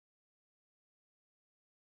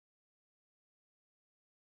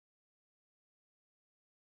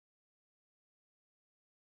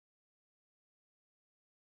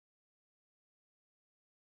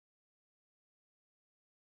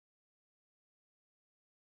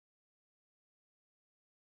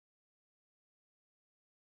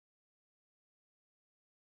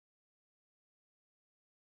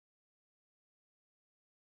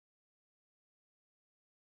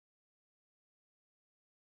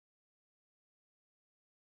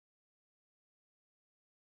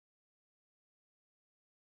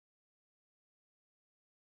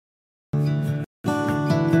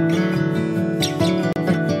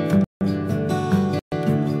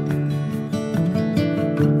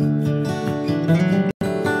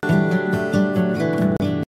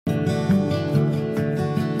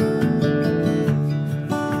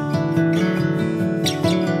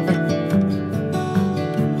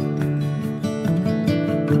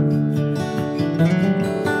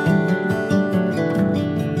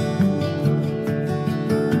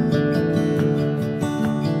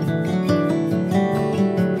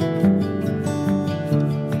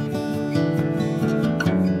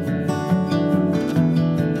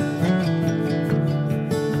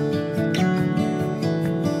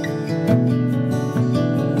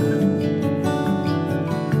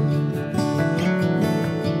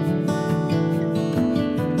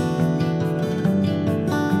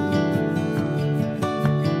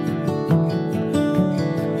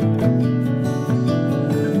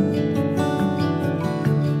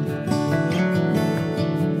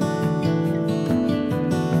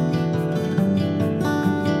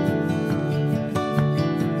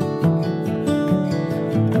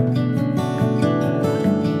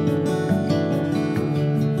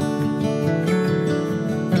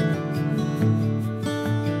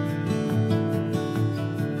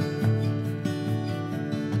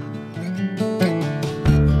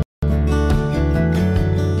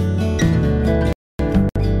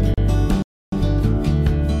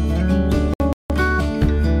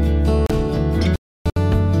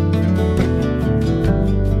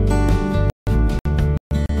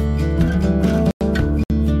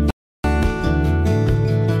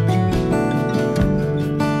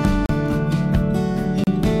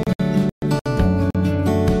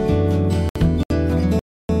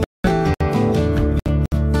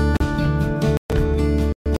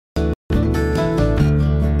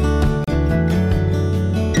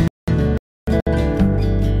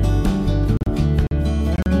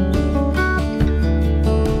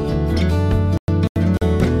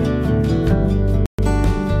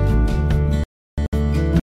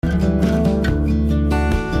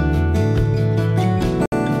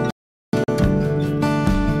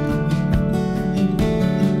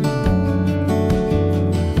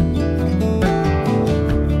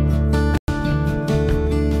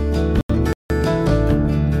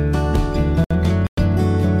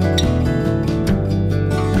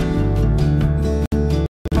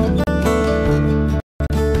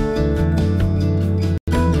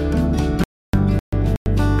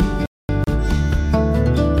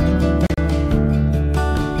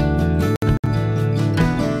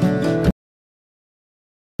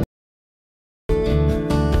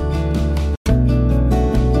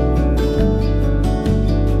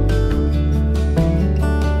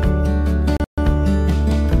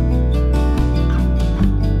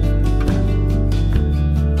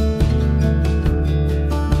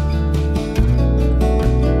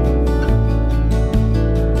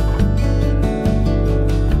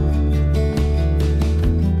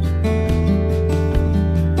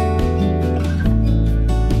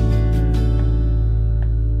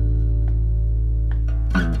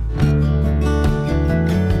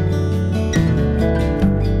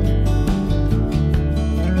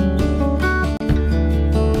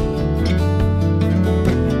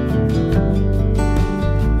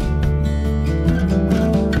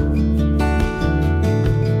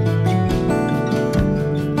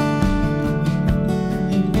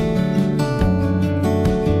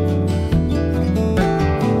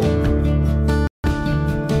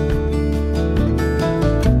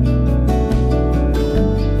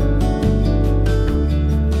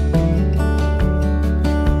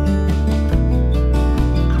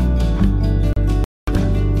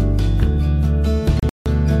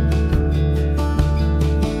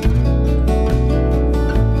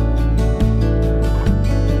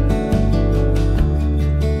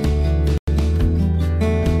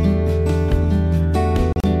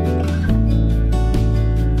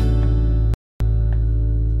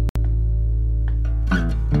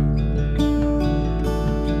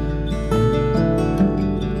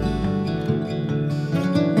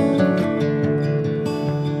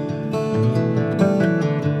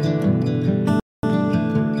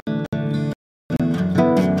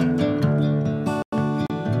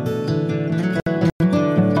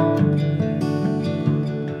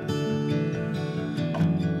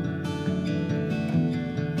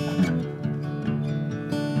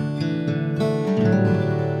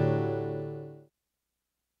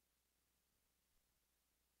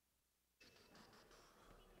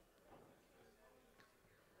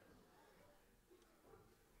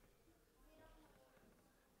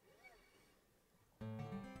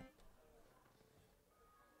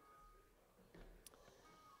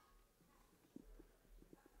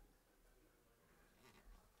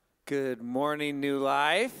Good morning, New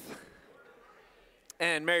Life,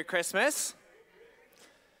 and Merry Christmas.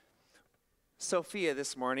 Sophia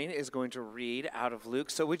this morning is going to read out of Luke.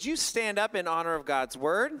 So would you stand up in honor of God's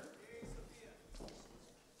word?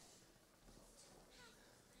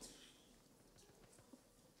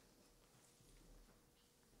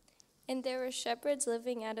 And there were shepherds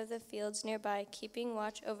living out of the fields nearby, keeping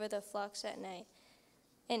watch over the flocks at night.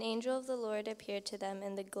 An angel of the Lord appeared to them,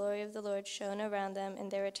 and the glory of the Lord shone around them, and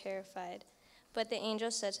they were terrified. But the angel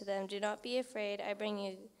said to them, "Do not be afraid. I bring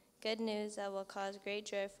you good news that will cause great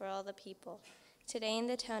joy for all the people. Today in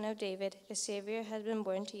the town of David, a Savior has been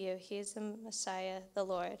born to you. He is the Messiah, the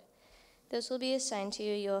Lord. This will be a sign to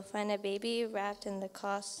you. You will find a baby wrapped in the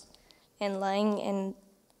cloths and lying in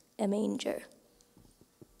a manger."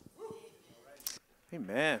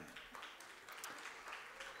 Amen.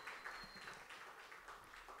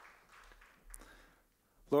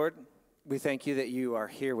 Lord, we thank you that you are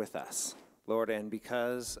here with us, Lord, and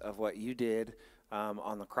because of what you did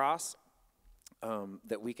on the cross,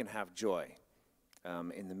 that we can have joy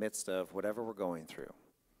in the midst of whatever we're going through.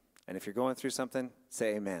 And if you're going through something,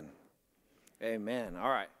 say amen. Amen. All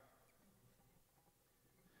right.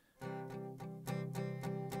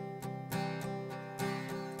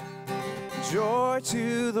 Joy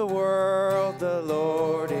to the world, the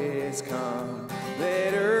Lord is come.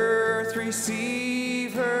 Let earth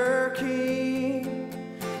receive her King.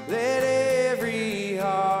 Let every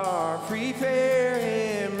heart prepare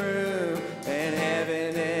him room, and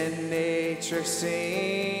heaven and nature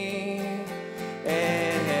sing.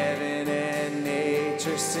 And heaven and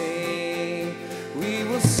nature sing. We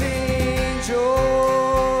will sing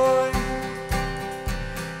joy.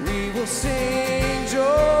 We will sing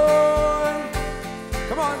joy.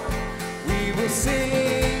 Come on. We will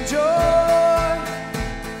sing joy,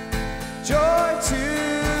 joy to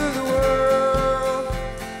the world,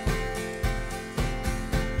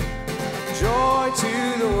 joy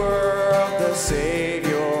to the world, the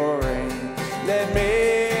Savior reigns. Let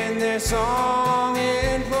men their song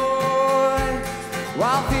employ,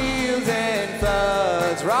 while fields and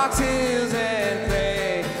floods, rocks, hills, and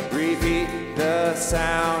plain repeat the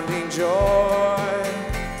sounding joy.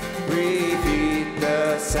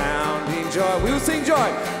 Sounding joy. We will sing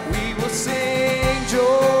joy. We will sing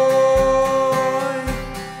joy.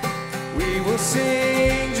 We will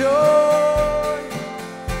sing joy.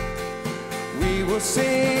 We will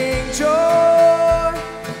sing joy.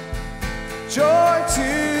 Joy to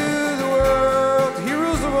the world. He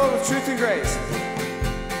rules the world with truth and grace.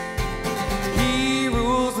 He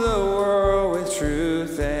rules the world with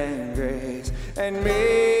truth and grace, and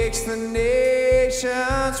makes the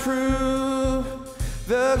nations prove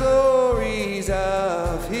the glories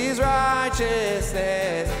of his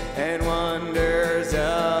righteousness, and wonders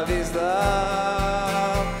of his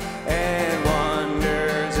love, and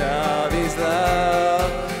wonders of his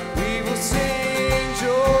love. We will sing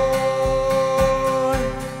joy.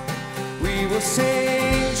 We will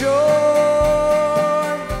sing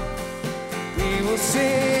joy. We will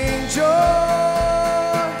sing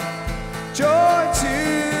joy. Joy to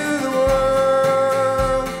the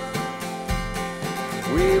world.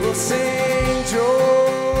 We will sing joy.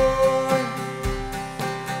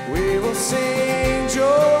 We will sing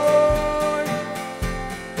joy.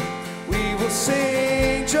 We will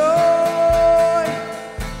sing joy.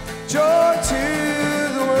 Joy to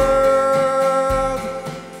the world.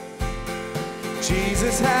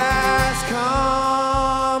 Jesus has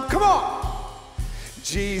come. Come on.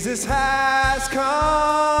 Jesus has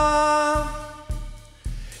come.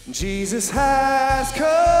 Jesus has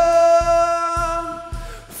come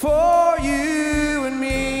for you and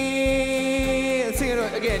me. Let's sing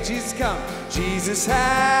it again. Jesus come. Jesus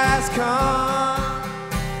has come.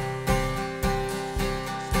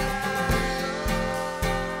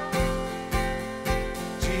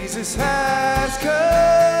 Jesus has come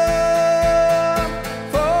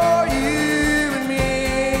for you and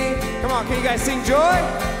me. Come on, can you guys sing joy?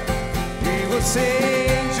 We will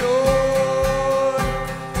sing joy.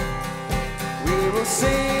 We will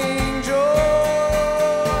sing joy.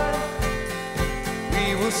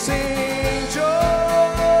 We will sing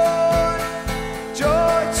joy,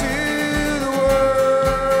 joy to the world.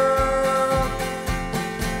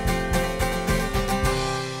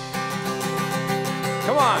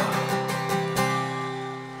 Come on.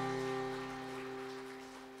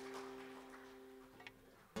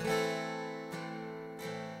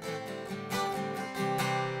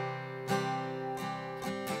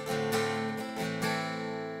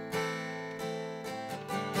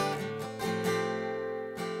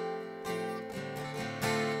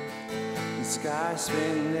 skies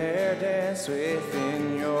spin their dance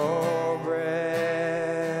within your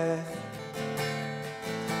breath.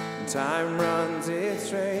 Time runs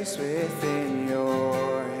its race within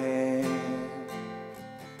your hand.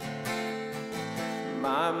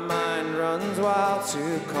 My mind runs wild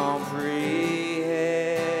to comprehend.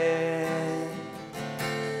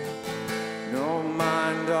 No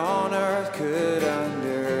mind on earth could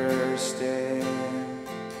understand.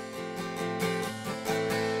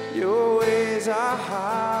 Your ways are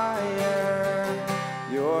higher,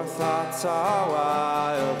 your thoughts are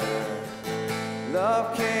wilder.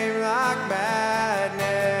 Love came like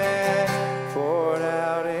madness, poured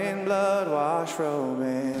out in blood-washed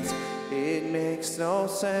romance. It makes no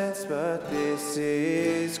sense, but this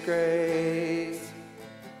is grace.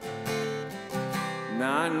 And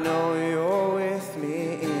I know you're with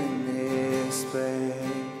me in this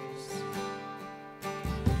place.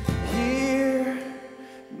 Here,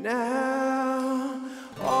 now,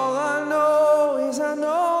 all I know is I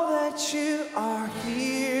know that you are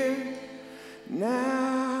here.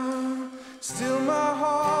 Now, still my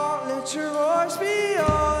heart, let your voice be all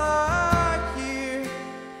I hear.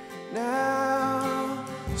 Now,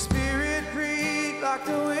 Spirit, breathe like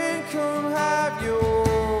the wind, come have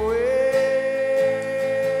your way.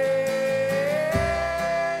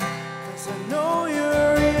 'Cause I know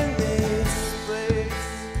you're in this place.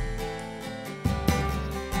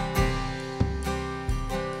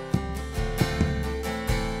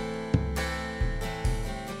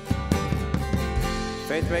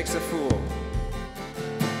 Faith makes a fool.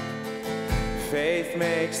 Faith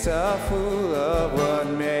makes a fool of what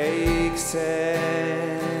makes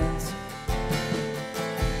sense.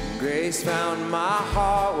 Grace found my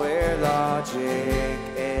heart where logic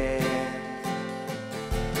ends.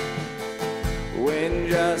 When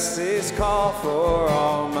justice called for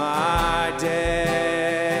all my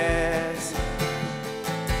debts,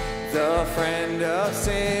 the friend of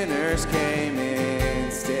sinners came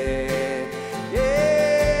instead.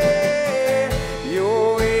 Yeah,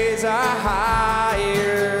 your ways are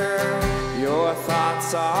higher, your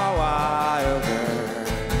thoughts are wilder.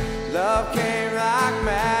 Love came like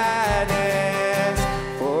madness,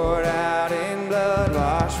 poured out in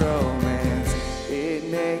blood-washed romance. It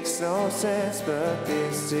makes no sense, but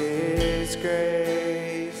this is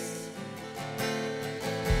grace.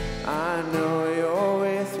 I know you're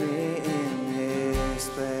with me in this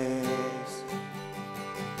place.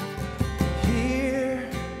 Here,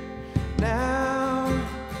 now,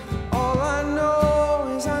 all I know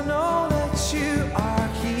is I know that you are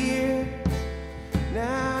here.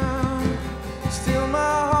 Now, still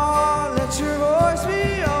my heart, let your voice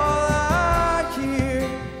be all I hear.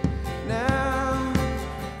 Now,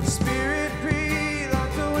 Spirit, breathe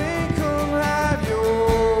like the wind, come have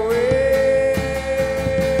your way.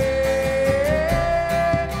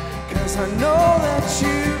 'Cause I know that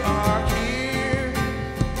you are here.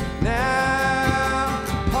 Now,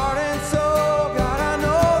 heart and soul, God, I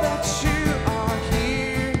know that you are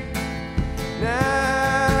here.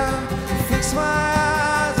 Now, fix my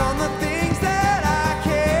eyes on the things that I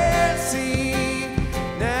can't see.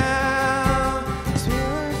 Now,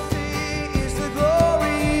 mercy is the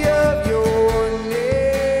glory of your name.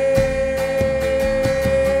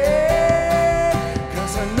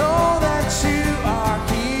 'Cause I know that you are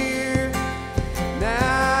here.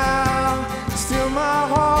 Now, still my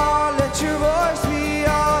heart, let your voice be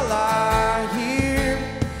all I hear.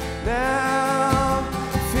 Now,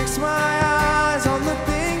 fix my eyes on the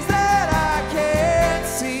things that I can't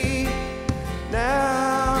see.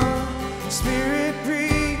 Now, Spirit,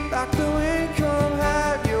 breathe like the wind, come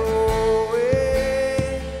have your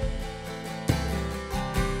way.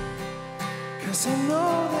 'Cause I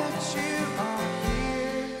know that you are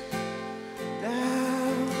here.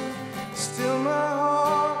 Now, still my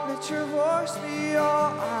heart, let your voice be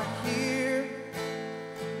all I hear.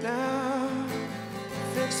 Now,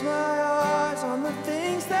 fix my eyes on the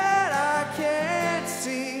things that I can't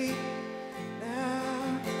see.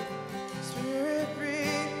 Now, Spirit,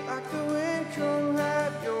 breathe like the wind, come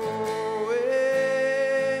have your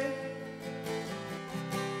way.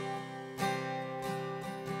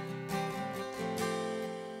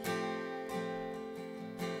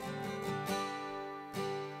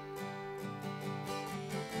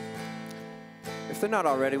 If they're not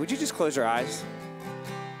already, would you just close your eyes?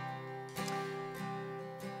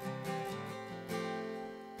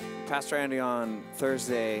 Pastor Andy on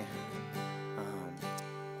Thursday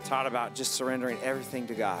taught about just surrendering everything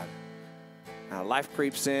to God. Life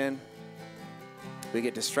creeps in. We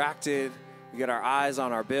get distracted. We get our eyes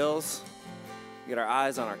on our bills. We get our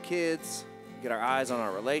eyes on our kids. We get our eyes on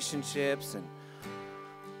our relationships. And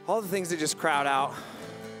all the things that just crowd out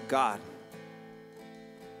God.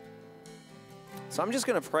 So I'm just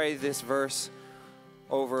going to pray this verse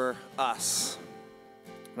over us.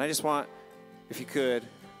 And I just want, if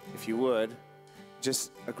you would,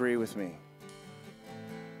 just agree with me.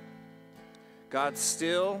 God,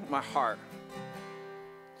 still my heart.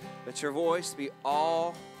 Let your voice be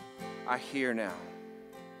all I hear now.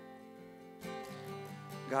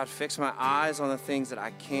 God, fix my eyes on the things that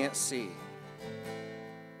I can't see.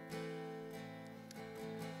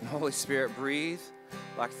 And Holy Spirit, breathe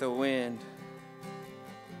like the wind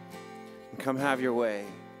and come have your way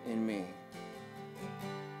in me.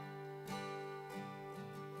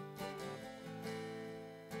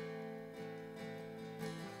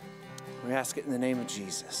 We ask it in the name of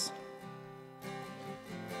Jesus.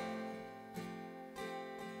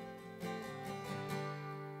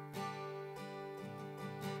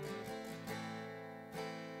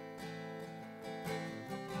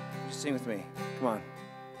 Just sing with me. Come on.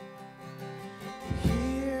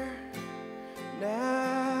 Here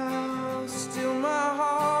now, still my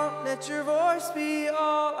heart, let your voice be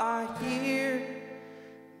all I hear.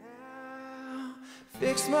 Now,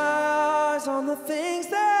 fix my eyes on the things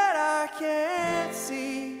that I can't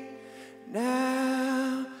see.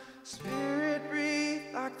 Now, Spirit,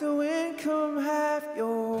 breathe like the wind, come have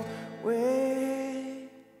your way.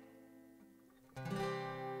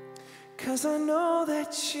 'Cause I know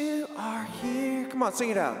that you are here. Come on, sing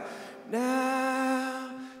it out.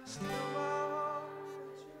 Now, still my heart,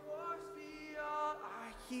 let your voice be all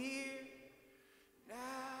I hear.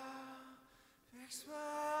 Now, fix my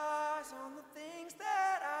eyes on the things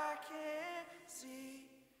that I can't see.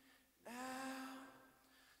 Now,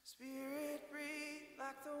 Spirit, breathe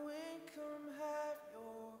like the wind, come have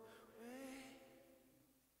your way.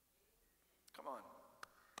 Come on.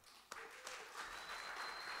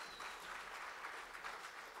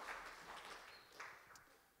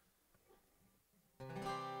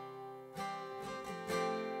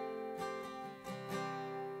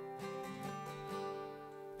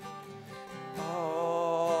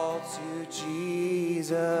 All to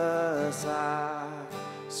Jesus I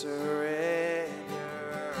surrender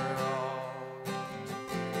all.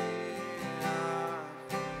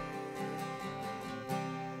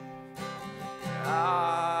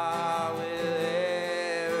 I will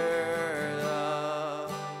ever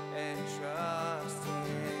love and trust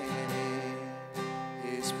in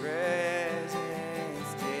His presence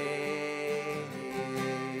daily.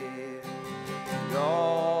 And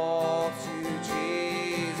all to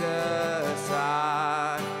Jesus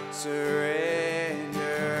I surrender.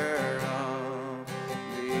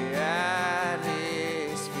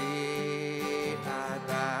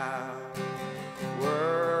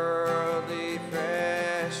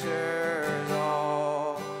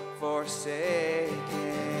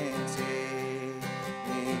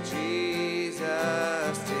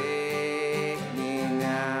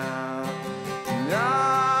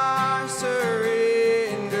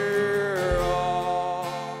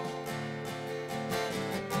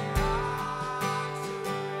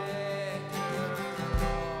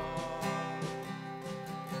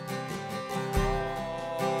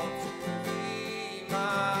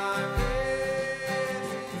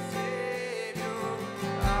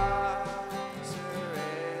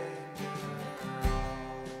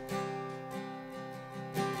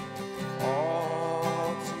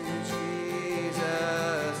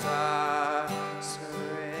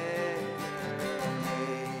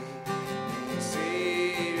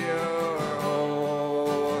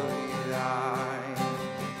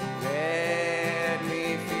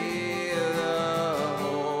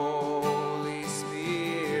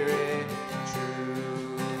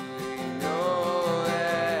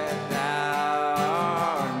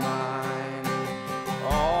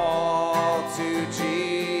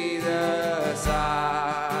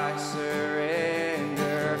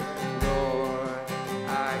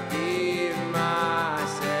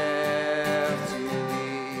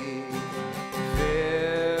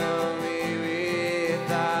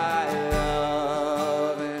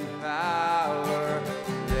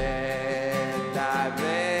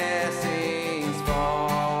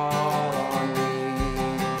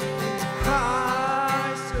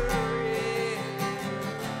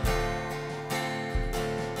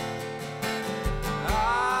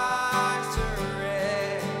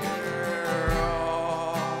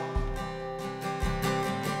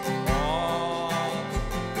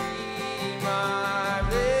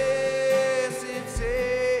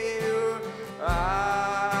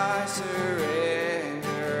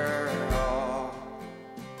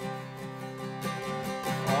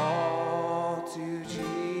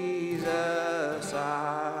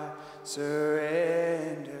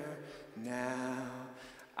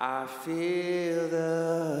 feel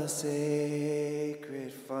the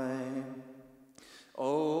sacred flame.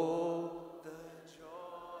 Oh, the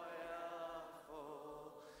joy of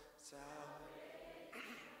full salvation.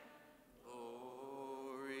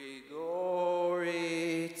 Glory,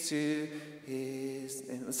 glory to his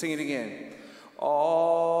name. Let's sing it again.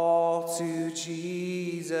 All to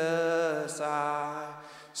Jesus I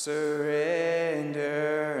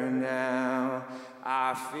surrender now.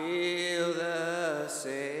 I feel the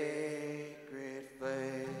sacred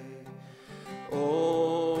flame.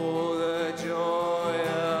 Oh, the joy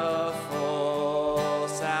of full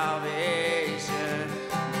salvation.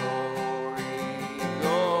 Glory,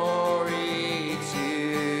 glory to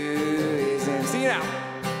his name. Sing it out.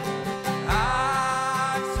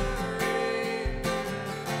 I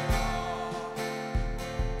surrender all. I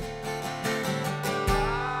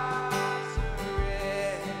surrender all.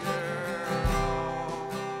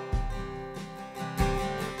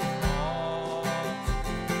 All to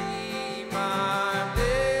thee, my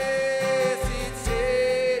blessed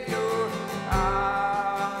Savior.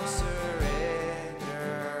 I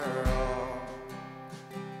surrender all.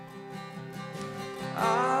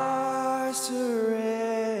 I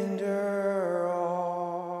surrender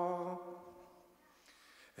all.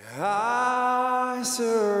 I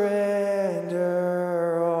surrender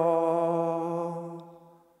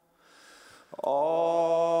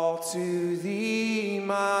all to thee,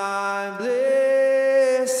 my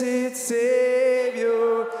blessed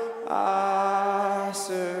Savior. I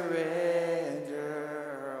surrender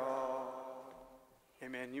all.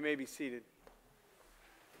 Amen. You may be seated.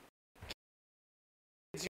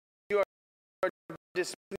 You are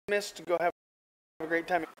dismissed to go have a great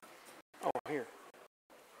time. Oh, here.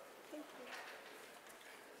 A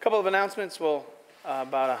couple of announcements. Well,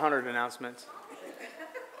 about 100 announcements.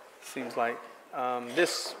 Seems like.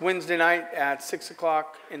 This Wednesday night at 6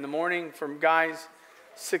 o'clock in the morning for guys,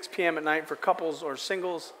 6 p.m. at night for couples or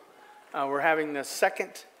singles. We're having the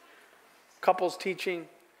second couples teaching.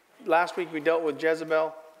 Last week we dealt with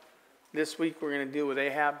Jezebel. This week we're going to deal with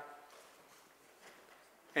Ahab.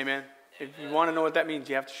 Amen. If you want to know what that means,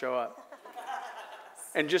 you have to show up.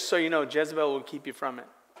 And just so you know, Jezebel will keep you from it.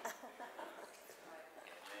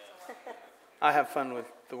 I have fun with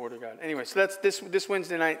the Word of God. Anyway, so that's this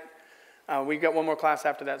Wednesday night. We've got one more class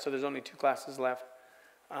after that, so there's only 2 classes left.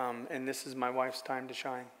 And this is my wife's time to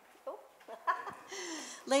shine.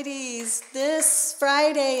 Ladies, this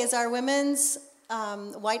Friday is our women's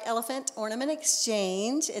White Elephant Ornament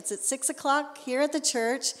Exchange. It's at 6 o'clock here at the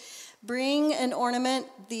church. Bring an ornament.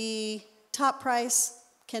 The top price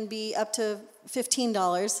can be up to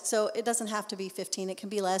 $15, so it doesn't have to be $15. It can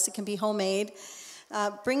be less. It can be homemade.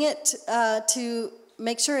 Bring it to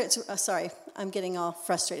make sure it's, sorry, I'm getting all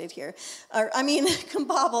frustrated here.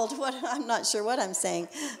 Combobbled. I'm not sure what I'm saying.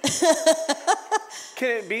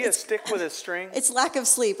 Can it be a stick with a string? It's lack of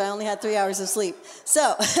sleep. I only had 3 hours of sleep.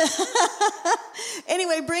 So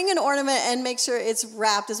anyway, bring an ornament and make sure it's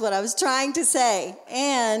wrapped is what I was trying to say.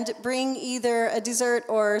 And bring either a dessert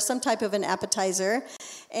or some type of an appetizer.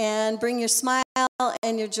 And bring your smile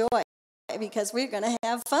and your joy because we're going to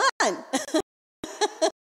have fun.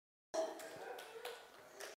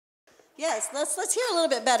 Yes, let's hear a little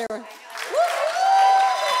bit better.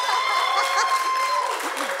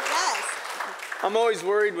 Yes. I'm always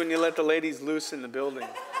worried when you let the ladies loose in the building.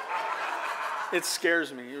 It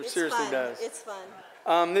scares me. It seriously does. It's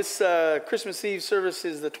fun. This Christmas Eve service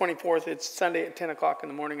is the 24th. It's Sunday at 10 o'clock in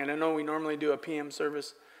the morning. And I know we normally do a PM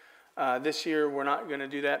service. This year we're not going to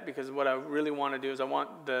do that because what I really want to do is I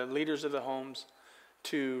want the leaders of the homes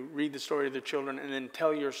to read the story of their children and then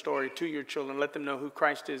tell your story to your children. Let them know who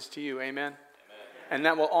Christ is to you. Amen? Amen. And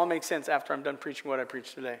that will all make sense after I'm done preaching what I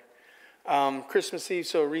preached today. Christmas Eve,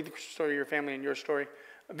 so read the story of your family and your story.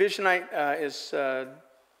 Vision night is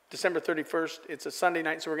December 31st. It's a Sunday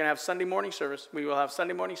night, so we're going to have Sunday morning service. We will have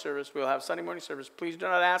Sunday morning service. We will have Sunday morning service. Please do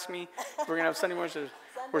not ask me if we're going to have Sunday morning service.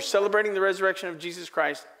 We're celebrating the resurrection of Jesus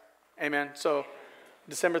Christ. Amen. So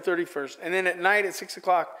December 31st. And then at night at 6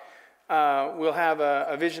 o'clock, we'll have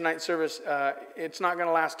a vision night service. It's not going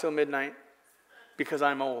to last till midnight because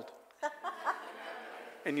I'm old.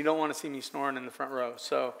 And you don't want to see me snoring in the front row.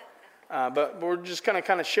 So, but we're just going to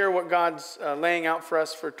kind of share what God's laying out for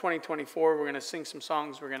us for 2024. We're going to sing some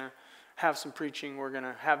songs. We're going to have some preaching. We're going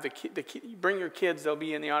to have bring your kids. They'll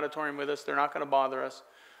be in the auditorium with us. They're not going to bother us.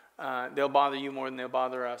 They'll bother you more than they'll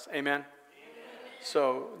bother us. Amen?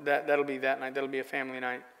 So that'll be that night. That'll be a family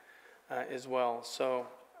night as well. So...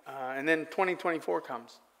 and then 2024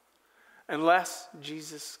 comes, unless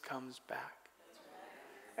Jesus comes back.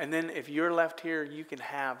 And then if you're left here, you can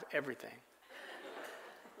have everything.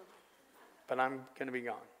 But I'm going to be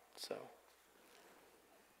gone. So.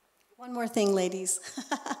 One more thing, ladies.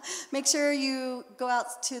 Make sure you go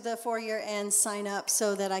out to the foyer and sign up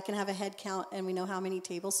so that I can have a head count and we know how many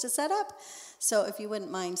tables to set up. So if you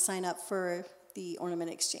wouldn't mind, sign up for the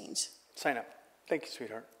ornament exchange. Sign up. Thank you,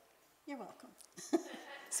 sweetheart. You're welcome.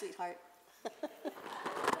 Sweetheart.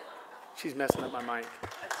 She's messing up my mic.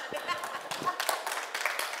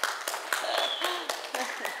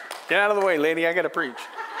 Get out of the way, lady. I got to preach.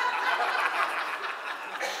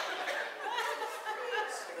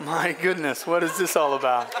 My goodness, what is this all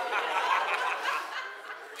about?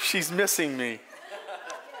 She's missing me.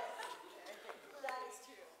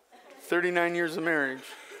 39 years of marriage.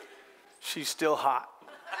 She's still hot.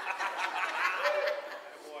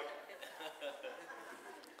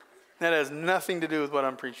 That has nothing to do with what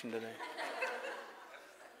I'm preaching today.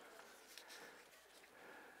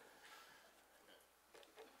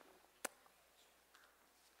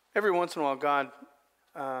 Every once in a while, God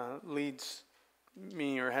leads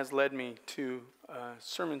me or has led me to a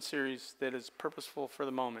sermon series that is purposeful for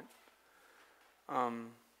the moment. I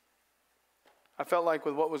felt like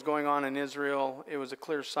with what was going on in Israel, it was a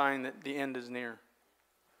clear sign that the end is near.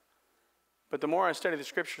 But the more I study the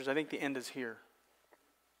scriptures, I think the end is here.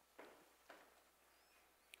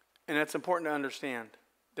 And it's important to understand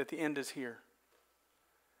that the end is here.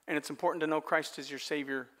 And it's important to know Christ is your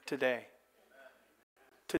Savior today.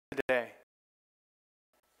 Today.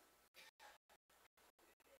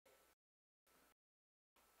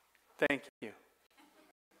 Thank you.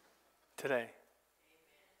 Today.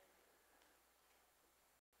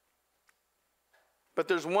 But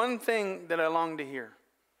there's one thing that I long to hear.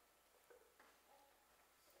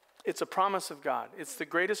 It's a promise of God. It's the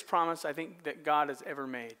greatest promise I think that God has ever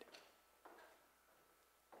made.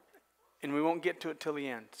 And we won't get to it till the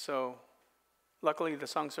end. So luckily the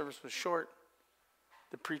song service was short.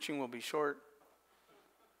 The preaching will be short.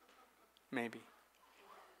 Maybe.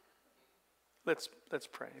 Let's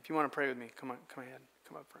pray. If you want to pray with me, come ahead.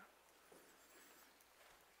 Come up front.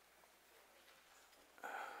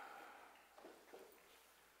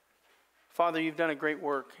 Father, you've done a great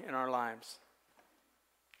work in our lives.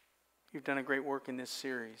 You've done a great work in this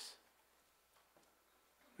series.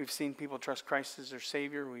 We've seen people trust Christ as their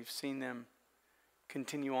Savior. We've seen them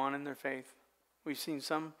continue on in their faith. We've seen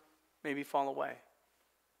some maybe fall away.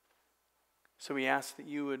 So we ask that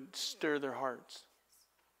you would stir their hearts.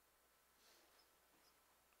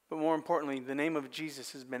 But more importantly, the name of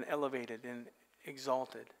Jesus has been elevated and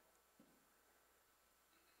exalted.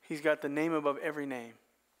 He's got the name above every name.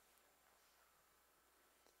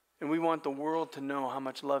 And we want the world to know how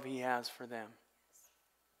much love he has for them.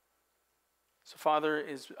 So Father,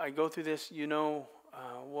 as I go through this, you know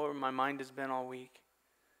where my mind has been all week.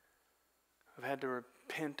 I've had to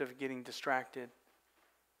repent of getting distracted.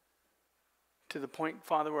 To the point,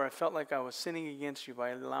 Father, where I felt like I was sinning against you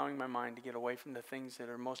by allowing my mind to get away from the things that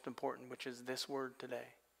are most important, which is this word today.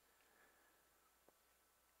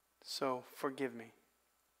 So forgive me.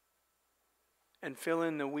 And fill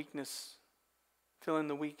in the weak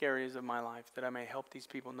areas of my life that I may help these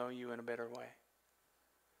people know you in a better way.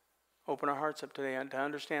 Open our hearts up today to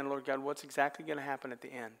understand, Lord God, what's exactly going to happen at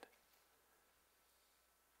the end.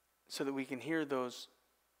 So that we can hear those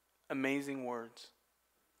amazing words.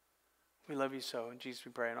 We love you so. In Jesus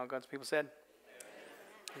we pray. And all God's people said?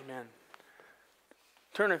 Amen. Amen.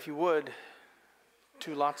 Turn, if you would,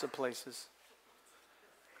 to lots of places.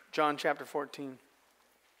 John chapter 14.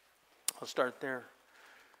 I'll start there.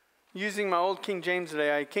 Using my old King James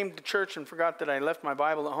today, I came to church and forgot that I left my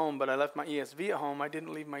Bible at home, but I left my ESV at home. I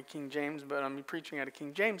didn't leave my King James, but I'm preaching out of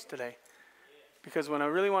King James today. Because when I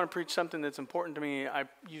really want to preach something that's important to me, I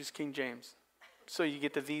use King James. So you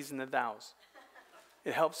get the these and the thous.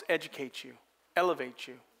 It helps educate you, elevate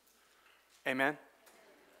you. Amen?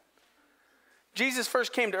 Jesus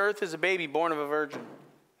first came to earth as a baby born of a virgin.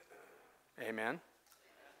 Amen?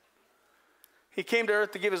 He came to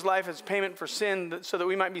earth to give his life as payment for sin so that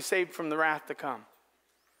we might be saved from the wrath to come.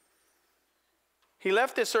 He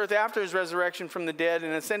left this earth after his resurrection from the dead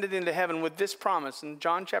and ascended into heaven with this promise in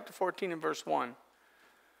John chapter 14 and verse 1.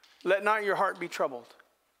 Let not your heart be troubled.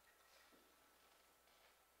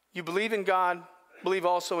 You believe in God, believe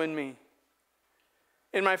also in me.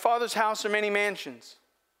 In my Father's house are many mansions.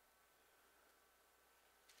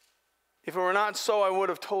 If it were not so, I would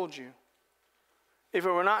have told you. If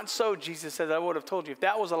it were not so, Jesus says, I would have told you. If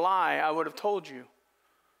that was a lie, I would have told you.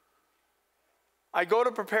 I go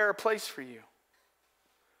to prepare a place for you.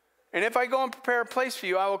 And if I go and prepare a place for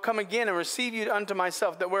you, I will come again and receive you unto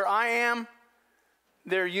myself, that where I am,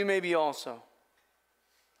 there you may be also.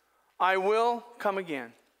 I will come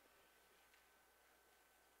again.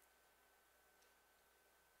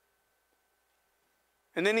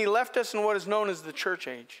 And then he left us in what is known as the church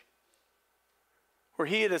age, where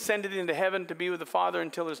he had ascended into heaven to be with the Father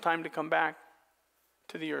until his time to come back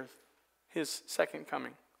to the earth, his second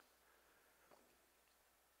coming.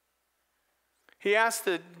 He asked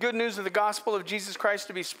the good news of the gospel of Jesus Christ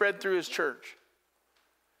to be spread through his church.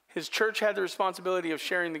 His church had the responsibility of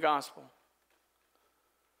sharing the gospel.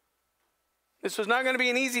 This was not going to be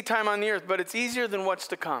an easy time on the earth, but it's easier than what's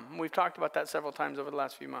to come. We've talked about that several times over the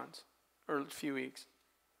last few months, or few weeks.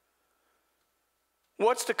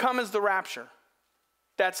 What's to come is the rapture.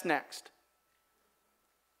 That's next.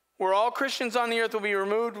 Where all Christians on the earth will be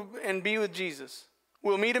removed and be with Jesus.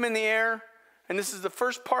 We'll meet him in the air, and this is the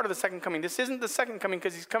first part of the second coming. This isn't the second coming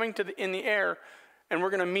because he's coming in the air, and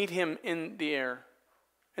we're going to meet him in the air.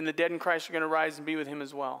 And the dead in Christ are going to rise and be with him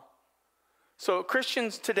as well. So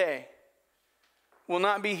Christians today will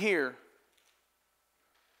not be here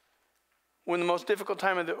when the most difficult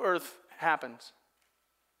time of the earth happens.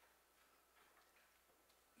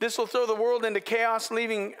 This will throw the world into chaos,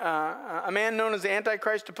 leaving a man known as the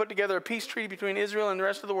Antichrist to put together a peace treaty between Israel and the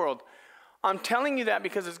rest of the world. I'm telling you that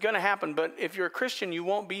because it's going to happen, but if you're a Christian, you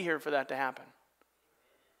won't be here for that to happen.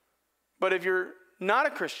 But if you're not a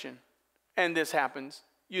Christian and this happens,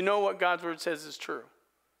 you know what God's word says is true.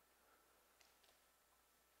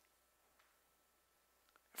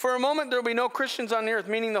 For a moment, there will be no Christians on the earth,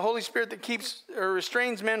 meaning the Holy Spirit that keeps or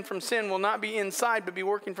restrains men from sin will not be inside, but be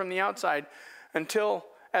working from the outside until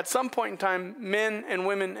at some point in time, men and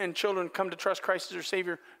women and children come to trust Christ as their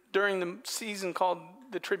Savior during the season called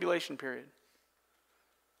the tribulation period.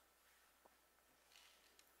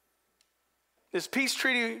 This peace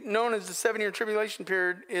treaty, known as the 7-year tribulation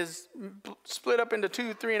period, is split up into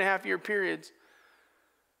 2 3.5-year periods.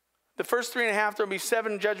 The first 3.5, there will be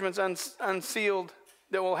 7 judgments unsealed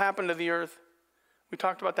that will happen to the earth. We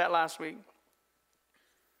talked about that last week.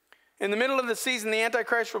 In the middle of the season, the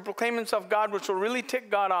Antichrist will proclaim himself God, which will really tick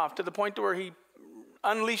God off to the point to where he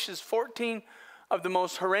unleashes 14 of the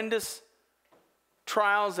most horrendous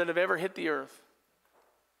trials that have ever hit the earth.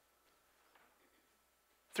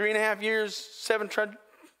 3.5 years, 7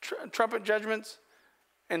 trumpet judgments,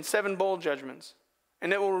 and 7 bowl judgments.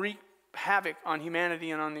 And it will wreak havoc on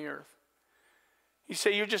humanity and on the earth. You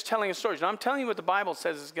say, you're just telling a story. No, I'm telling you what the Bible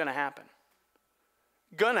says is going to happen.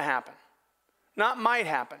 Going to happen. Not might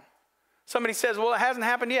happen. Somebody says, well, it hasn't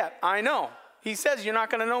happened yet. I know. He says you're not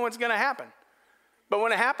going to know what's going to happen. But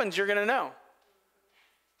when it happens, you're going to know.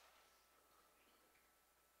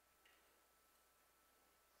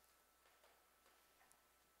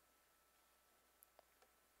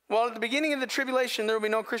 Well, at the beginning of the tribulation, there will be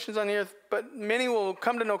no Christians on the earth, but many will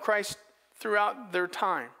come to know Christ throughout their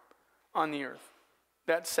time on the earth,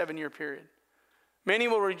 that 7-year period. Many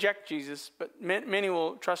will reject Jesus, but many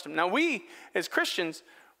will trust him. Now we, as Christians,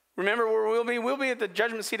 remember where we'll be? We'll be at the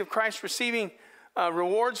judgment seat of Christ receiving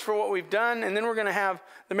rewards for what we've done, and then we're going to have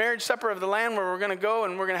the marriage supper of the Lamb where we're going to go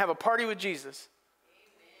and we're going to have a party with Jesus.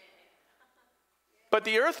 But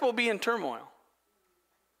the earth will be in turmoil.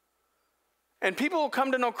 And people will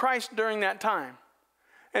come to know Christ during that time.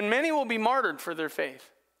 And many will be martyred for their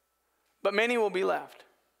faith. But many will be left.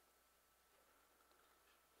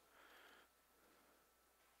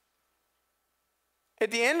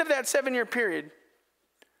 At the end of that 7-year period,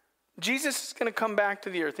 Jesus is going to come back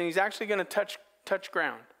to the earth. And he's actually going to touch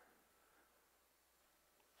ground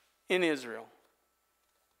in Israel.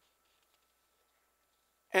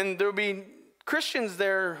 And there will be Christians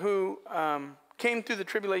there who came through the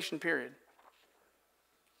tribulation period.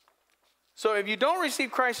 So if you don't receive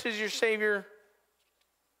Christ as your Savior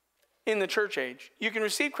in the church age, you can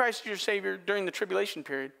receive Christ as your Savior during the tribulation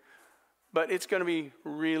period, but it's going to be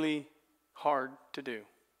really hard to do.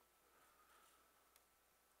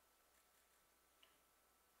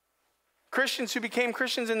 Christians who became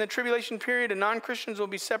Christians in the tribulation period and non-Christians will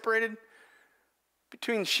be separated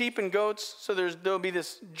between sheep and goats. So there'll be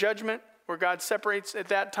this judgment where God separates at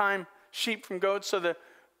that time sheep from goats. So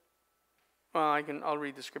I'll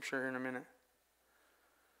read the scripture here in a minute.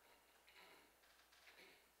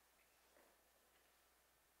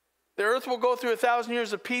 The earth will go through 1,000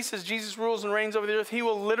 years of peace as Jesus rules and reigns over the earth. He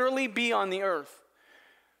will literally be on the earth.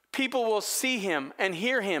 People will see him and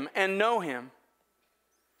hear him and know him.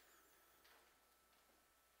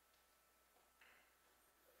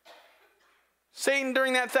 Satan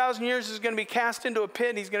during that 1,000 years is going to be cast into a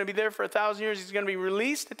pit. He's going to be there for 1,000 years. He's going to be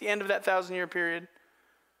released at the end of that 1,000-year period.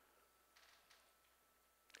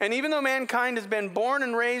 And even though mankind has been born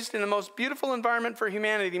and raised in the most beautiful environment for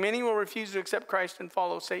humanity, many will refuse to accept Christ and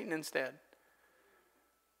follow Satan instead.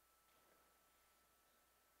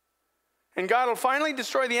 And God will finally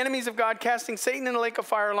destroy the enemies of God, casting Satan in a lake of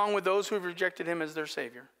fire along with those who have rejected him as their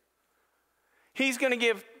Savior. He's going to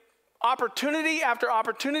give opportunity after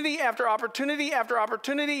opportunity after opportunity after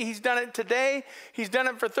opportunity. He's done it today. He's done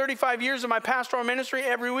it for 35 years of my pastoral ministry.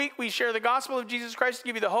 Every week we share the gospel of Jesus Christ to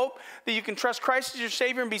give you the hope that you can trust Christ as your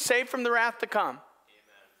Savior and be saved from the wrath to come. Amen.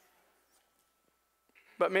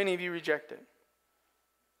 But many of you reject it.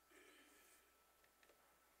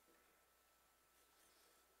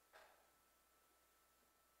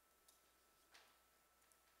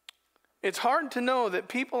 It's hard to know that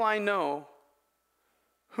people I know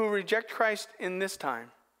who reject Christ in this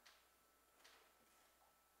time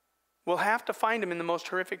will have to find him in the most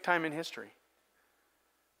horrific time in history.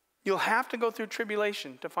 You'll have to go through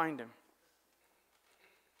tribulation to find him.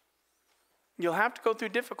 You'll have to go through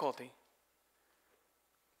difficulty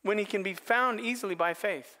when he can be found easily by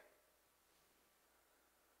faith.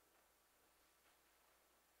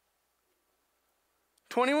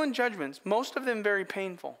 "21 judgments, most of them very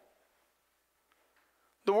painful.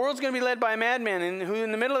 The world's going to be led by a madman who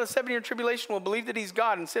in the middle of the 7-year tribulation will believe that he's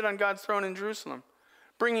God and sit on God's throne in Jerusalem,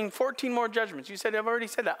 bringing 14 more judgments." You said, "I've already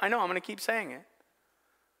said that." I know, I'm going to keep saying it.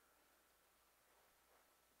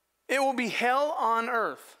 It will be hell on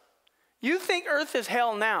earth. You think earth is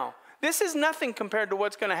hell now. This is nothing compared to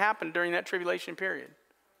what's going to happen during that tribulation period.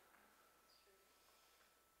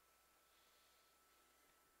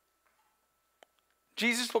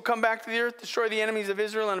 Jesus will come back to the earth, destroy the enemies of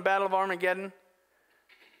Israel in a battle of Armageddon.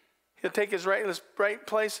 He'll take his right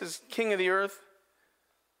place as king of the earth.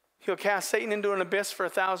 He'll cast Satan into an abyss for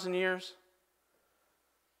 1,000 years.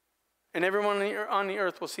 And everyone on the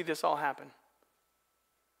earth will see this all happen.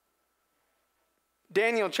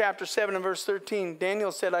 Daniel chapter 7 and verse 13.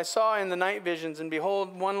 Daniel said, "I saw in the night visions, and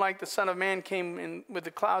behold, one like the Son of Man came in with the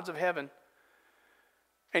clouds of heaven,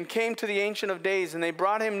 and came to the Ancient of Days, and they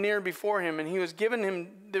brought him near before him, and there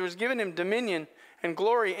was given him dominion and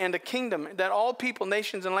glory and a kingdom, that all people,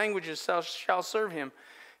 nations, and languages shall serve him.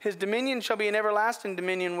 His dominion shall be an everlasting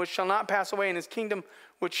dominion which shall not pass away, and his kingdom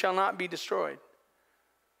which shall not be destroyed."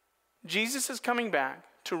 Jesus is coming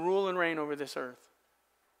back to rule and reign over this earth.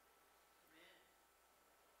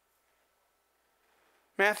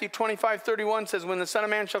 Matthew 25:31 says, "When the Son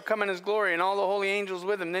of Man shall come in his glory, and all the holy angels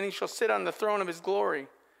with him, then he shall sit on the throne of his glory.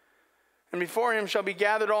 And before him shall be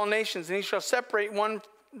gathered all nations, and he shall separate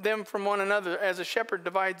them from one another, as a shepherd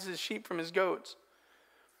divides his sheep from his goats.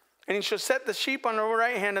 And he shall set the sheep on the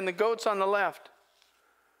right hand and the goats on the left.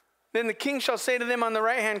 Then the king shall say to them on the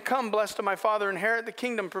right hand, 'Come, blessed of my Father, inherit the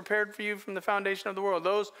kingdom prepared for you from the foundation of the world.'"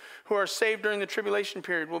 Those who are saved during the tribulation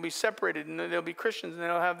period will be separated, and they'll be Christians, and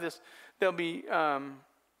they'll be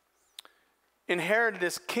inherited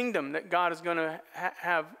this kingdom that God is going to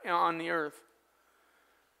have on the earth.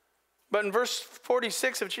 But in verse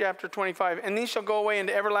 46 of chapter 25, "And these shall go away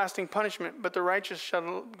into everlasting punishment, but the righteous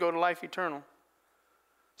shall go to life eternal."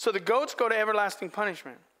 So the goats go to everlasting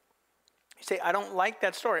punishment. You say, "I don't like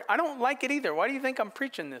that story." I don't like it either. Why do you think I'm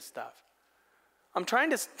preaching this stuff? I'm trying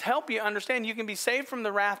to help you understand you can be saved from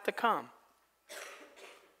the wrath to come.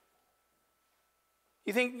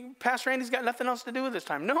 You think Pastor Andy's got nothing else to do with this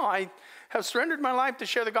time? No, I have surrendered my life to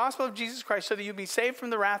share the gospel of Jesus Christ so that you'll be saved from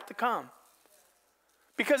the wrath to come.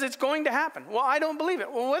 Because it's going to happen. Well, I don't believe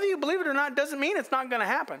it. Well, whether you believe it or not doesn't mean it's not going to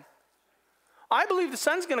happen. I believe the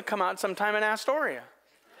sun's going to come out sometime in Astoria.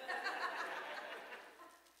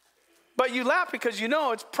 But you laugh because you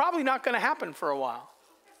know it's probably not going to happen for a while.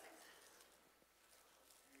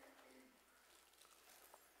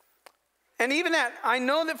 And even that, I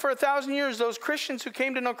know that for 1,000 years, those Christians who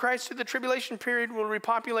came to know Christ through the tribulation period will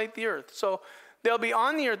repopulate the earth. So they'll be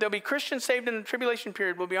on the earth. There'll be Christians saved in the tribulation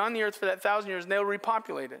period will be on the earth for that 1,000 years, and they'll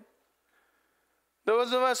repopulate it.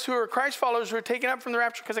 Those of us who are Christ followers who are taken up from the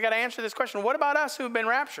rapture, because I got to answer this question. What about us who have been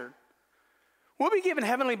raptured? We'll be given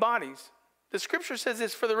heavenly bodies. The scripture says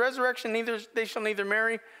this, "For the resurrection, they shall neither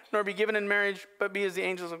marry nor be given in marriage, but be as the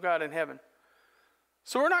angels of God in heaven."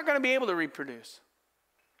 So we're not going to be able to reproduce.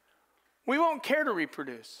 We won't care to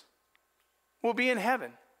reproduce. We'll be in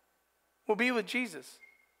heaven. We'll be with Jesus.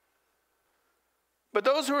 But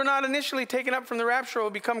those who are not initially taken up from the rapture who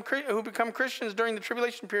become Christians during the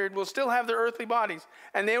tribulation period will still have their earthly bodies,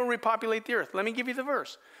 and they will repopulate the earth. Let me give you the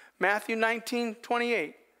verse. Matthew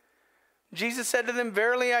 19:28. Jesus said to them,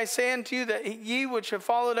 "Verily I say unto you that ye which have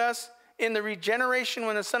followed us in the regeneration,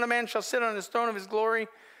 when the Son of Man shall sit on his throne of his glory,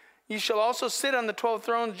 ye shall also sit on the 12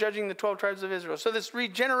 thrones, judging the 12 tribes of Israel." So this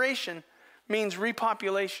regeneration means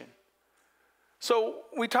repopulation. So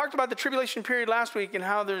we talked about the tribulation period last week and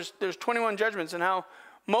how there's 21 judgments and how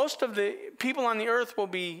most of the people on the earth will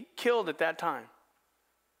be killed at that time.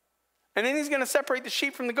 And then he's going to separate the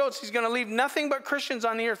sheep from the goats. He's going to leave nothing but Christians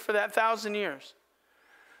on the earth for that 1,000 years.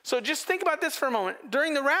 So just think about this for a moment.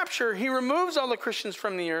 During the rapture, he removes all the Christians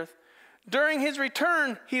from the earth. During his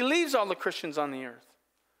return, he leaves all the Christians on the earth.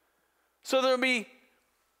 So there will be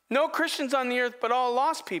no Christians on the earth, but all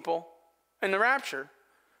lost people in the rapture.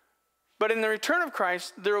 But in the return of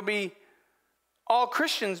Christ, there will be all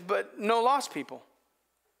Christians, but no lost people.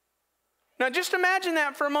 Now just imagine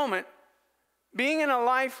that for a moment, being in a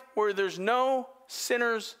life where there's no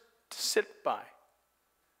sinners to sit by.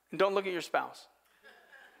 And don't look at your spouse.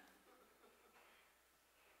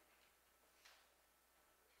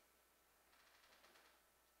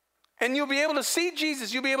 And you'll be able to see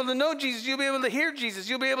Jesus. You'll be able to know Jesus. You'll be able to hear Jesus.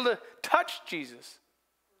 You'll be able to touch Jesus.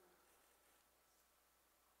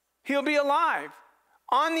 He'll be alive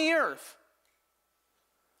on the earth,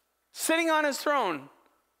 sitting on his throne.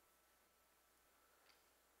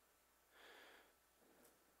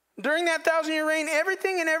 During that 1,000-year reign,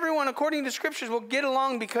 everything and everyone, according to scriptures, will get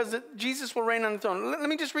along because Jesus will reign on the throne. Let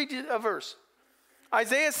me just read you a verse.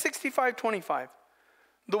 Isaiah 65:25.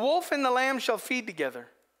 The wolf and the lamb shall feed together.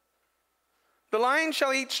 The lion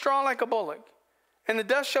shall eat straw like a bullock, and the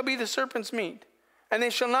dust shall be the serpent's meat. And they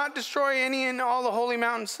shall not destroy any in all the holy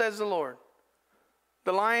mountains, says the Lord.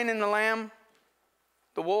 The lion and the lamb,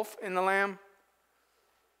 the wolf and the lamb,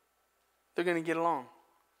 they're going to get along.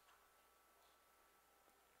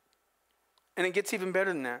 And it gets even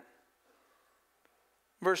better than that.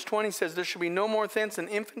 Verse 20 says, there shall be no more thence an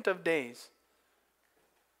infant of days.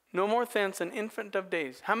 No more thence an infant of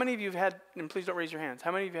days. How many of you have had, and please don't raise your hands,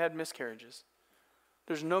 how many of you had miscarriages?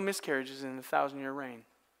 There's no miscarriages in the 1,000-year reign.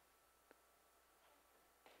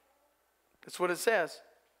 That's what it says.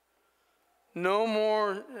 No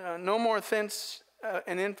more thence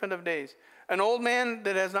an infant of days. An old man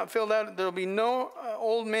that has not filled out, there will be no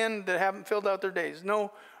old men that haven't filled out their days.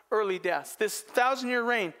 No early deaths. This 1,000-year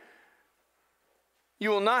reign, you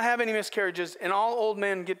will not have any miscarriages, and all old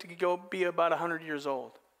men get to go be about 100 years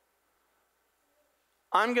old.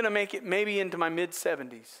 I'm going to make it maybe into my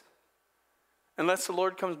mid-70s, unless the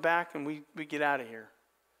Lord comes back and we get out of here.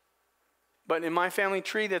 But in my family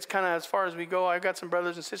tree, that's kind of as far as we go. I've got some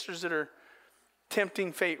brothers and sisters that are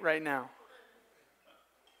tempting fate right now.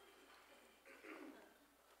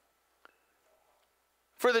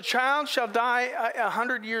 For the child shall die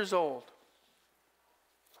 100 years old.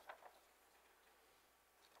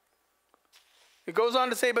 It goes on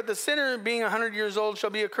to say, but the sinner being 100 years old shall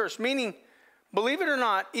be accursed. Meaning, believe it or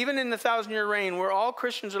not, even in the 1,000-year reign where all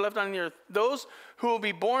Christians are left on the earth, those who will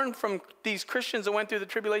be born from these Christians that went through the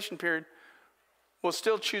tribulation period will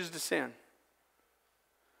still choose to sin.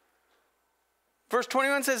 Verse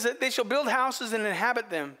 21 says that they shall build houses and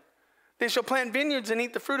inhabit them. They shall plant vineyards and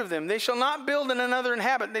eat the fruit of them. They shall not build and another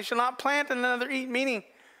inhabit. They shall not plant and another eat. Meaning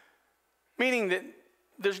that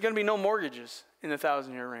there's going to be no mortgages in the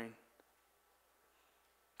 1,000-year reign.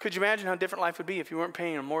 Could you imagine how different life would be if you weren't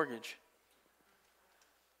paying a mortgage?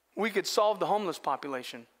 We could solve the homeless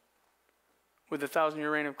population with the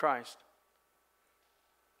 1,000-year reign of Christ.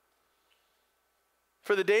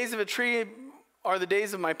 For the days of a tree are the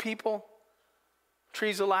days of my people.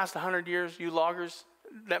 Trees will last 100 years. You loggers,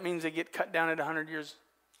 that means they get cut down at 100 years.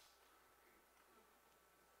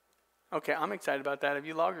 Okay, I'm excited about that. If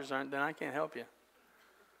you loggers aren't, then I can't help you.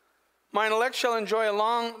 Mine elect shall enjoy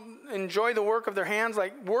the work of their hands.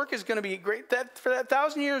 Like, work is going to be great. For that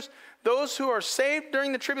 1,000 years, those who are saved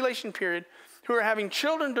during the tribulation period, who are having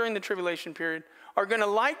children during the tribulation period, are going to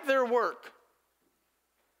like their work.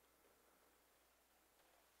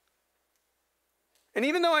 And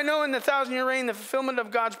even though I know in the 1,000-year reign, the fulfillment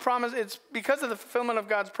of God's promise, it's because of the fulfillment of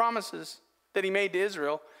God's promises that he made to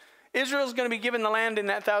Israel. Israel's going to be given the land in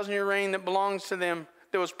that 1,000-year reign that belongs to them,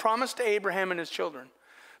 that was promised to Abraham and his children.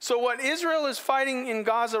 So what Israel is fighting in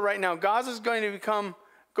Gaza right now, Gaza is going to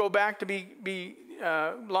go back to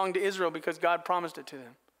belong to Israel because God promised it to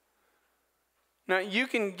them. Now, you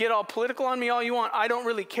can get all political on me all you want. I don't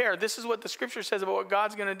really care. This is what the scripture says about what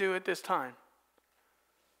God's going to do at this time.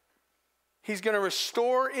 He's going to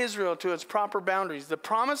restore Israel to its proper boundaries. The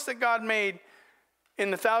promise that God made in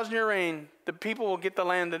the 1,000-year reign, the people will get the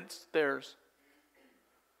land that's theirs.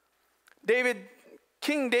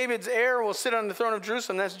 King David's heir will sit on the throne of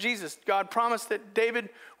Jerusalem. That's Jesus. God promised that David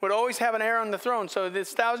would always have an heir on the throne. So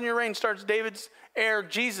this 1,000-year reign starts David's heir,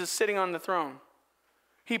 Jesus, sitting on the throne.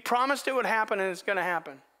 He promised it would happen, and it's going to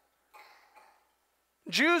happen.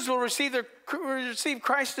 Jews will receive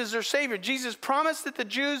Christ as their Savior. Jesus promised that the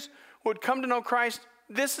Jews would come to know Christ.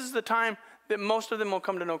 This is the time that most of them will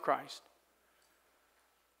come to know Christ.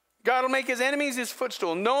 God will make his enemies his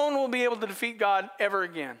footstool. No one will be able to defeat God ever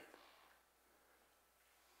again.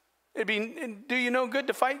 It'd do you no good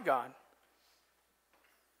to fight God.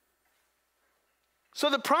 So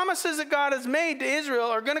the promises that God has made to Israel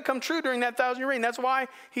are going to come true during that 1,000-year reign. That's why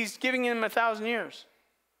he's giving them 1,000 years.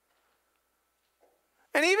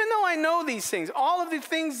 And even though I know these things, all of the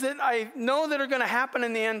things that I know that are going to happen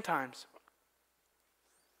in the end times,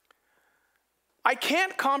 I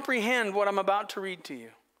can't comprehend what I'm about to read to you.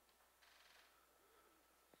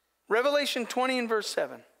 Revelation 20 and verse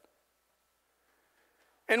 7.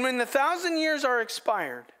 And when the 1,000 years are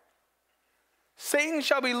expired, Satan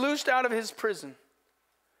shall be loosed out of his prison,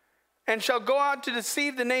 and shall go out to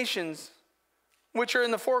deceive the nations which are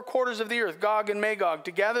in the four quarters of the earth, Gog and Magog,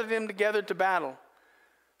 to gather them together to battle,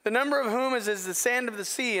 the number of whom is as the sand of the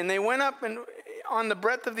sea. And they went up on the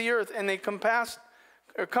breadth of the earth, and they compassed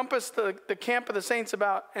the camp of the saints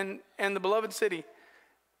about, and the beloved city.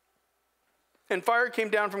 And fire came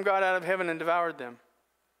down from God out of heaven and devoured them.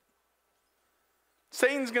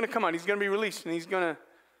 Satan's going to come out. He's going to be released, and he's going to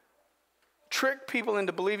trick people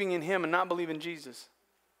into believing in him and not believe in Jesus.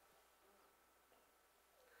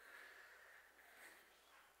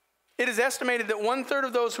 It is estimated that 1/3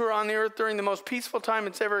 of those who are on the earth during the most peaceful time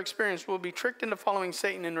it's ever experienced will be tricked into following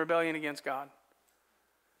Satan in rebellion against God.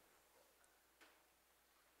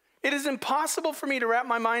 It is impossible for me to wrap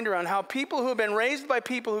my mind around how people who have been raised by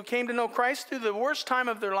people who came to know Christ through the worst time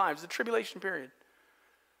of their lives, the tribulation period,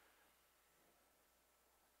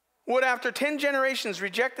 would after 10 generations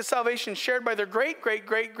reject the salvation shared by their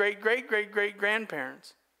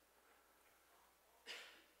great-great-great-great-great-great-great-grandparents,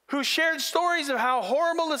 who shared stories of how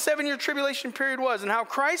horrible the 7-year tribulation period was and how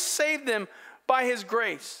Christ saved them by his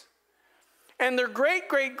grace. And their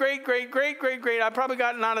great-great-great-great-great-great-great, I probably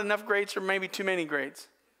got not enough greats or maybe too many greats,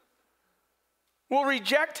 will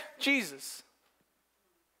reject Jesus.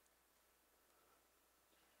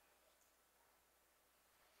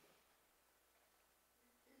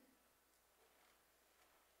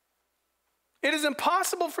 It is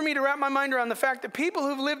impossible for me to wrap my mind around the fact that people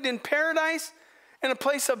who've lived in paradise, in a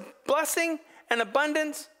place of blessing and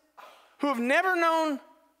abundance, who have never known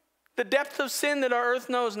the depth of sin that our earth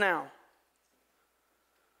knows now,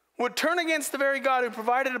 would turn against the very God who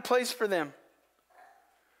provided a place for them.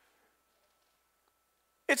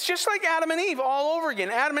 It's just like Adam and Eve all over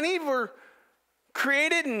again. Adam and Eve were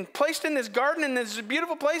created and placed in this garden in this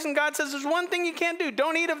beautiful place, and God says there's one thing you can't do.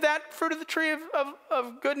 Don't eat of that fruit of the tree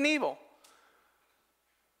of good and evil.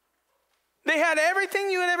 They had everything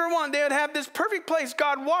you would ever want. They would have this perfect place.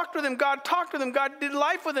 God walked with them. God talked with them. God did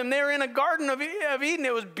life with them. They were in a garden of Eden.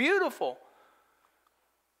 It was beautiful.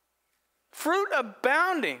 Fruit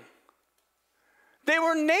abounding. They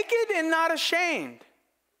were naked and not ashamed.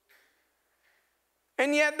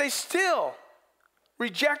 And yet they still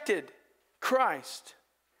rejected Christ.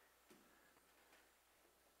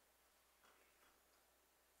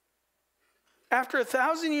 After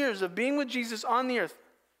 1,000 years of being with Jesus on the earth,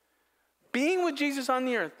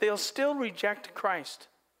 they'll still reject Christ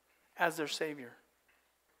as their Savior.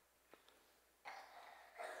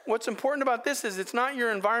 What's important about this is it's not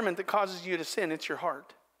your environment that causes you to sin, it's your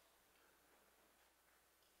heart.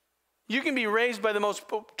 You can be raised by the most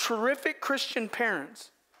terrific Christian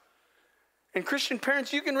parents. And Christian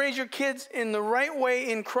parents, you can raise your kids in the right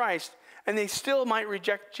way in Christ, and they still might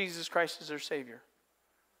reject Jesus Christ as their Savior.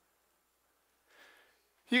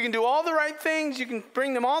 You can do all the right things, you can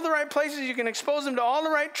bring them all the right places, you can expose them to all the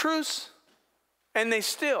right truths, and they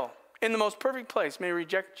still, in the most perfect place, may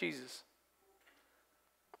reject Jesus.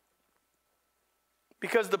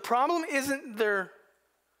 Because the problem isn't their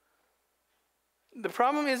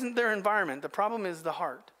environment, the problem is the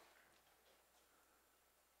heart.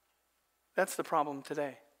 That's the problem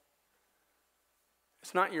today.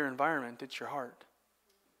 It's not your environment, it's your heart.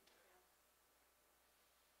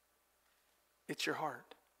 It's your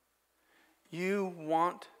heart. You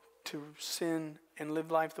want to sin and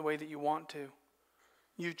live life the way that you want to.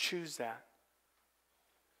 You choose that.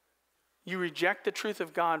 You reject the truth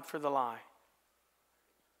of God for the lie.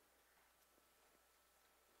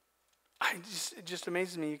 It just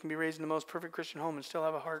amazes me you can be raised in the most perfect Christian home and still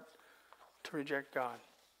have a heart to reject God.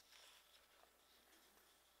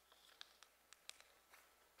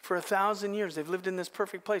 For 1,000 years, they've lived in this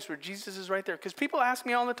perfect place where Jesus is right there. Because people ask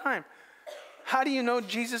me all the time, how do you know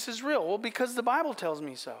Jesus is real? Well, because the Bible tells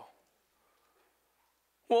me so.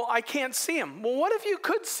 Well, I can't see him. Well, what if you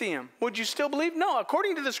could see him? Would you still believe? No.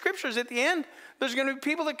 According to the scriptures, at the end, there's going to be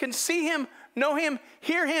people that can see him, know him,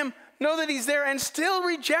 hear him, know that he's there, and still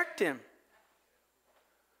reject him.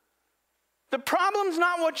 The problem's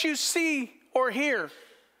not what you see or hear.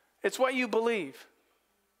 It's what you believe.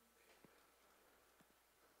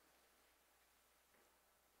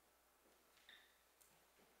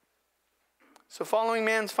 So following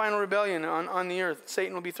man's final rebellion on the earth,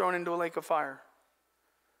 Satan will be thrown into a lake of fire.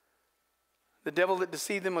 The devil that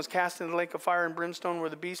deceived them was cast into the lake of fire and brimstone where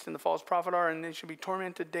the beast and the false prophet are, and they shall be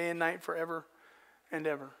tormented day and night forever and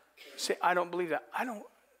ever. Say, I don't believe that.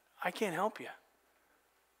 I can't help you.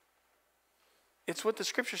 It's what the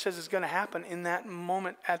scripture says is going to happen in that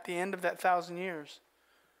moment at the end of that 1,000 years,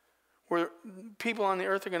 where people on the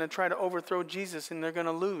earth are going to try to overthrow Jesus and they're going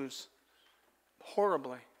to lose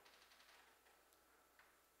horribly.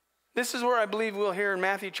 This is where I believe we'll hear in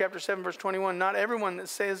Matthew chapter 7, verse 21, not everyone that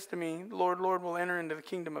says to me, Lord, Lord, will enter into the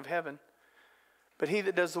kingdom of heaven, but he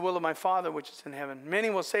that does the will of my Father which is in heaven. Many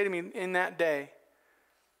will say to me in that day,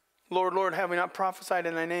 Lord, Lord, have we not prophesied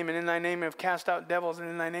in thy name, and in thy name have cast out devils, and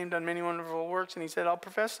in thy name done many wonderful works? And he said, I'll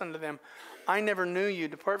profess unto them, I never knew you.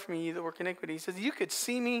 Depart from me, ye that work iniquity. He says, you could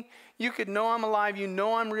see me, you could know I'm alive, you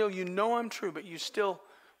know I'm real, you know I'm true, but you still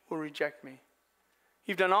will reject me.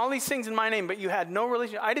 You've done all these things in my name, but you had no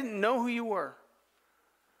relationship. I didn't know who you were.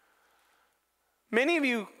 Many of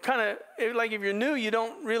you kind of, like if you're new, you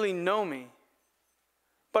don't really know me.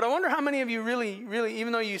 But I wonder how many of you really,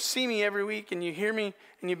 even though you see me every week and you hear me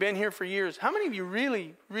and you've been here for years, how many of you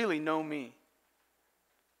really, really know me?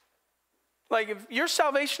 Like if your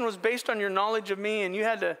salvation was based on your knowledge of me and you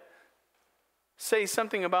had to say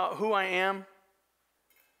something about who I am,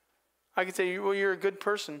 I could say, well, you're a good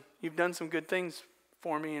person. You've done some good things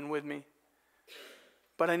for me and with me.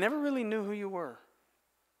 But I never really knew who you were.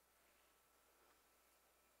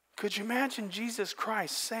 Could you imagine Jesus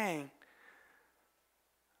Christ saying,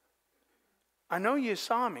 I know you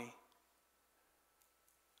saw me.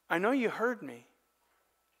 I know you heard me.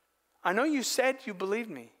 I know you said you believed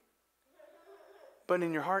me. But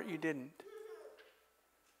in your heart you didn't.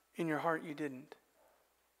 In your heart you didn't.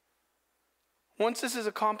 Once this is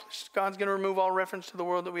accomplished, God's going to remove all reference to the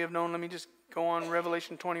world that we have known. Let me just go on,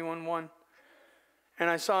 Revelation 21:1. And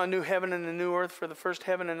I saw a new heaven and a new earth, for the first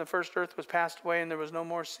heaven and the first earth was passed away, and there was no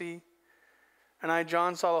more sea. And I,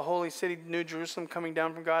 John, saw the holy city, New Jerusalem, coming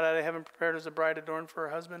down from God out of heaven, prepared as a bride adorned for her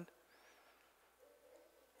husband.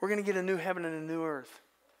 We're going to get a new heaven and a new earth,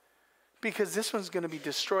 because this one's going to be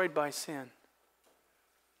destroyed by sin.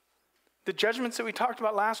 The judgments that we talked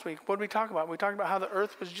about last week, what did we talk about? We talked about how the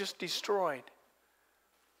earth was just destroyed,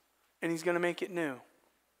 and he's going to make it new.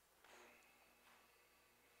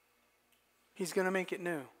 He's going to make it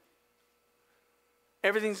new.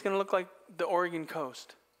 Everything's going to look like the Oregon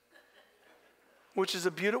coast, which is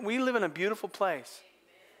we live in a beautiful place.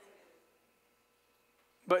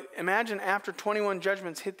 But imagine after 21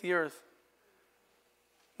 judgments hit the earth,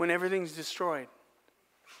 when everything's destroyed.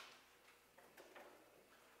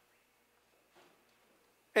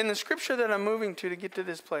 And the scripture that I'm moving to get to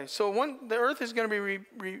this place. So the earth is going to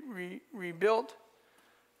be rebuilt.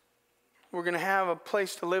 We're going to have a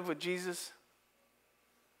place to live with Jesus.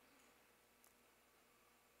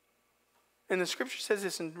 And the scripture says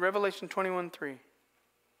this in Revelation 21:3.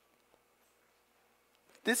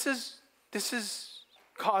 This has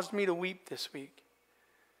caused me to weep this week.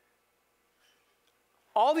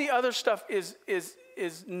 All the other stuff is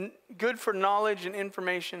good for knowledge and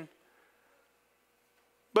information,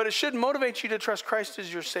 but it should motivate you to trust Christ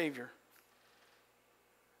as your Savior.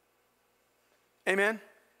 Amen?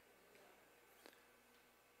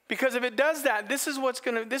 Because if it does that, this is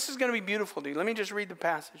going to be beautiful, dude. Let me just read the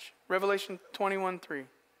passage. Revelation 21:3.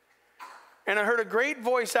 And I heard a great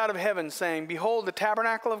voice out of heaven saying, Behold, the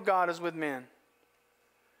tabernacle of God is with men.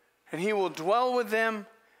 And he will dwell with them,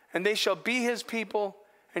 and they shall be his people,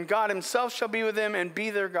 and God himself shall be with them and be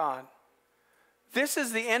their God. This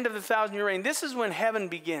is the end of the 1,000-year reign. This is when heaven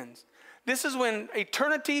begins. This is when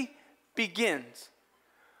eternity begins.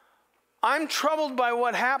 I'm troubled by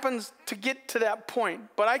what happens to get to that point,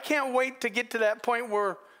 but I can't wait to get to that point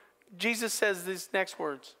where Jesus says these next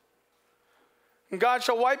words. And God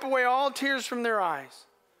shall wipe away all tears from their eyes,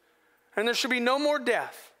 and there shall be no more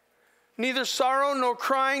death, neither sorrow nor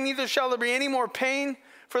crying, neither shall there be any more pain,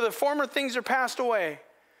 for the former things are passed away.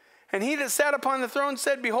 And he that sat upon the throne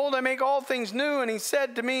said, Behold, I make all things new. And he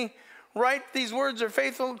said to me, Write, these words are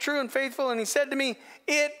faithful, true and faithful. And he said to me,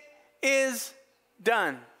 It is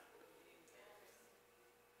done.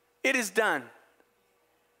 It is done.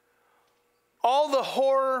 All the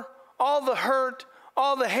horror, all the hurt,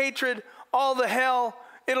 all the hatred, all the hell,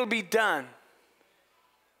 it'll be done.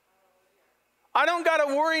 I don't got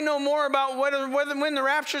to worry no more about when the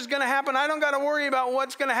rapture is going to happen. I don't got to worry about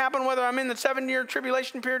what's going to happen, whether I'm in the 7-year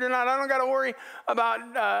tribulation period or not. I don't got to worry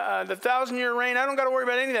about the 1,000-year reign. I don't got to worry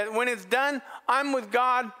about any of that. When it's done, I'm with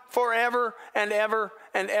God forever and ever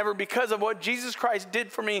and ever because of what Jesus Christ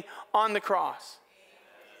did for me on the cross.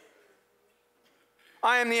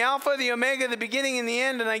 I am the Alpha, the Omega, the beginning and the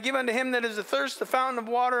end, and I give unto him that is athirst the fountain of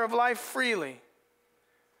water of life freely.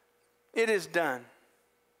 It is done.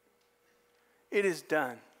 It is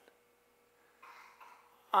done.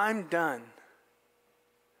 I'm done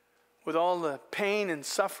with all the pain and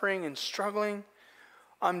suffering and struggling.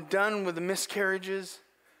 I'm done with the miscarriages.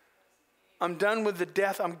 I'm done with the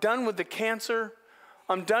death. I'm done with the cancer.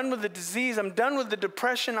 I'm done with the disease. I'm done with the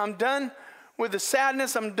depression. I'm done with the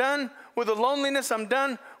sadness. I'm done with the loneliness. I'm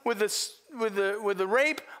done with the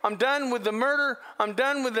rape. I'm done with the murder. I'm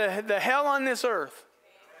done with the hell on this earth.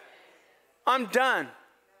 I'm done.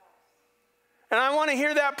 And I want to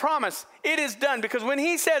hear that promise. It is done. Because when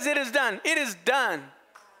he says it is done, it is done.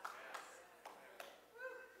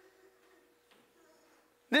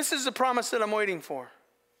 This is the promise that I'm waiting for.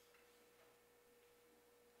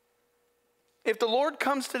 If the Lord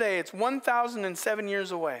comes today, it's 1,007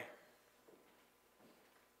 years away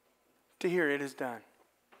to hear it is done.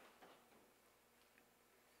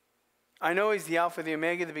 I know he's the Alpha, the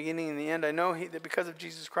Omega, the beginning and the end. I know that because of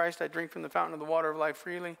Jesus Christ, I drink from the fountain of the water of life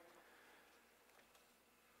freely.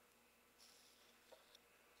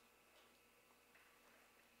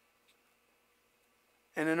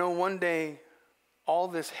 And I know one day all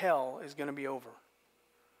this hell is going to be over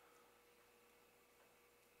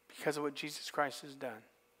because of what Jesus Christ has done.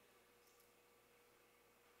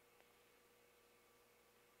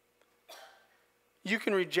 You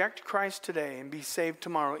can reject Christ today and be saved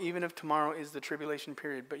tomorrow, even if tomorrow is the tribulation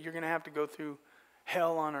period, but you're going to have to go through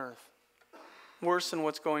hell on earth, worse than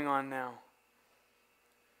what's going on now.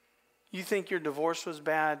 You think your divorce was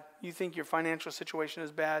bad. You think your financial situation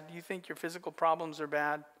is bad. You think your physical problems are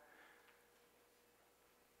bad.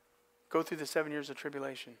 Go through the 7 years of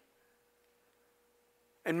tribulation.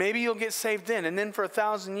 And maybe you'll get saved then. And then for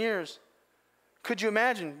 1,000 years, could you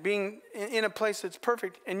imagine being in a place that's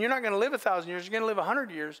perfect? And you're not going to live 1,000 years. You're going to live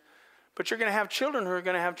 100 years. But you're going to have children who are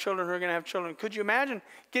going to have children who are going to have children. Could you imagine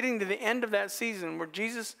getting to the end of that season where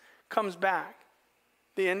Jesus comes back?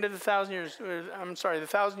 The end of the 1,000 years. The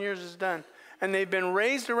 1,000 years is done. And they've been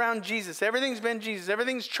raised around Jesus. Everything's been Jesus.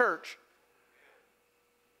 Everything's church.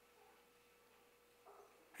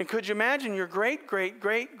 And could you imagine your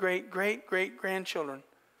great-great-great-great-great-great-grandchildren,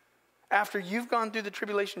 after you've gone through the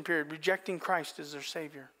tribulation period, rejecting Christ as their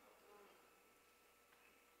Savior?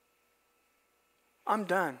 I'm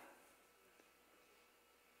done.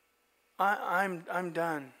 I'm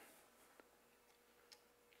done.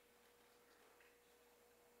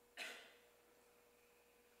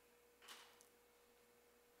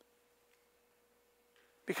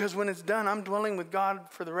 Because when it's done, I'm dwelling with God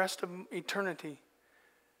for the rest of eternity.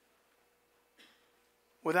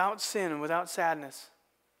 Without sin and without sadness.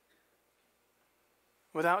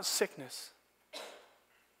 Without sickness.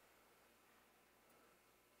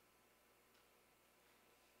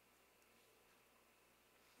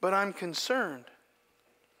 But I'm concerned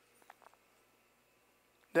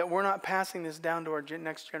that we're not passing this down to our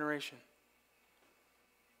next generation.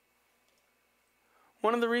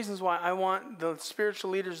 One of the reasons why I want the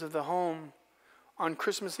spiritual leaders of the home on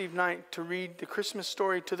Christmas Eve night to read the Christmas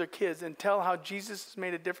story to their kids and tell how Jesus has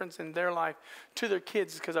made a difference in their life to their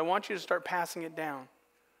kids, because I want you to start passing it down.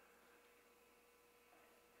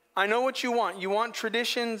 I know what you want. You want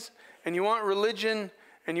traditions and you want religion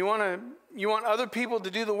and you want other people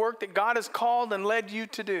to do the work that God has called and led you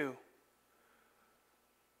to do.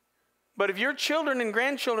 But if your children and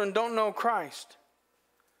grandchildren don't know Christ,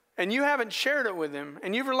 and you haven't shared it with them,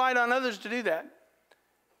 and you've relied on others to do that,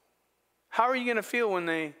 how are you going to feel when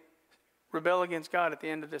they rebel against God at the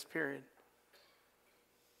end of this period?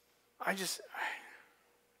 I just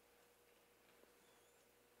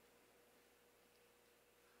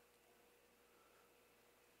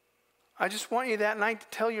want you that night to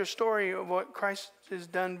tell your story of what Christ has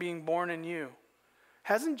done being born in you.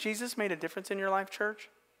 Hasn't Jesus made a difference in your life, church?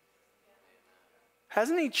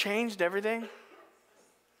 Hasn't he changed everything?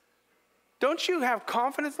 Don't you have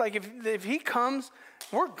confidence, like if he comes,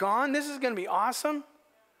 we're gone, this is going to be awesome?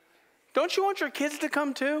 Don't you want your kids to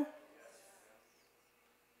come too?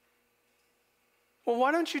 Well,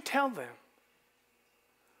 why don't you tell them?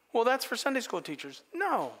 Well, that's for Sunday school teachers.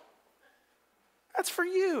 No. That's for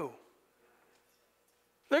you.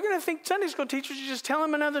 They're going to think Sunday school teachers, you just tell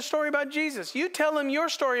them another story about Jesus. You tell them your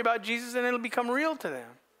story about Jesus and it'll become real to them.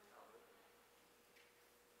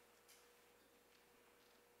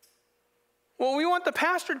 Well, we want the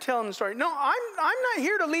pastor to tell them the story. No, I'm not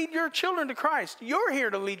here to lead your children to Christ. You're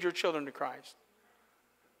here to lead your children to Christ.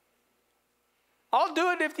 I'll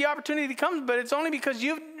do it if the opportunity comes, but it's only because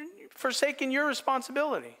you've forsaken your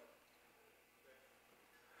responsibility.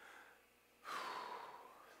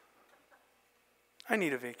 I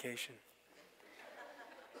need a vacation.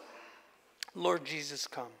 Lord Jesus,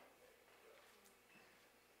 come.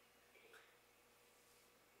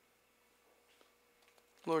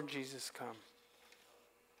 Lord Jesus, come.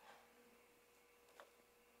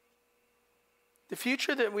 The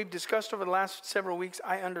future that we've discussed over the last several weeks,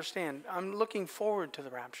 I understand. I'm looking forward to the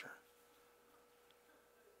rapture.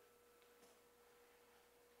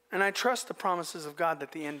 And I trust the promises of God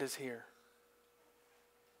that the end is here.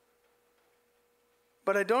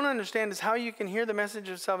 But I don't understand is how you can hear the message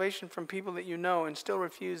of salvation from people that you know and still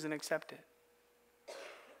refuse and accept it.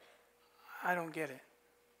 I don't get it.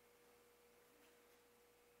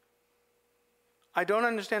 I don't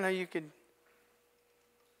understand how you could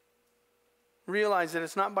realize that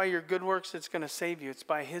it's not by your good works that's going to save you. It's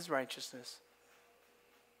by His righteousness.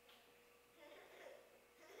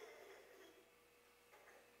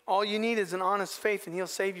 All you need is an honest faith and He'll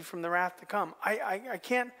save you from the wrath to come. I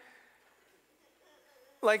can't.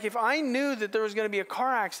 Like if I knew that there was going to be a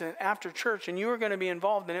car accident after church and you were going to be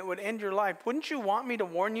involved and it would end your life, wouldn't you want me to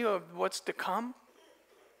warn you of what's to come?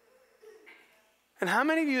 And how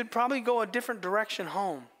many of you would probably go a different direction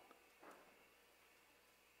home?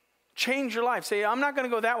 Change your life. Say, I'm not going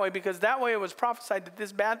to go that way because that way it was prophesied that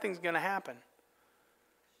this bad thing's going to happen.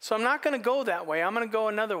 So I'm not going to go that way. I'm going to go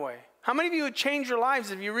another way. How many of you would change your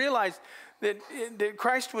lives if you realized that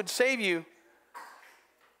Christ would save you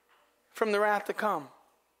from the wrath to come?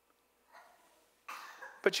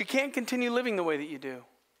 But you can't continue living the way that you do.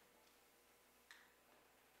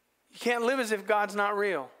 You can't live as if God's not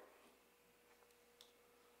real.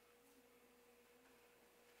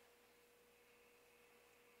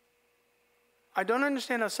 I don't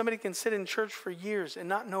understand how somebody can sit in church for years and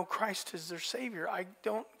not know Christ as their Savior. I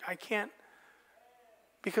can't.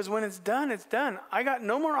 Because when it's done, it's done. I got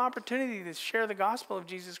no more opportunity to share the gospel of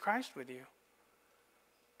Jesus Christ with you.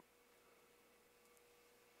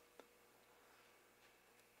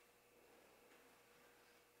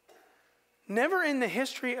 Never in the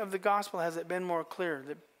history of the gospel has it been more clear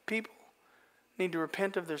that people need to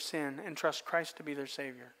repent of their sin and trust Christ to be their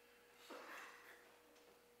Savior.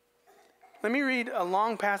 Let me read a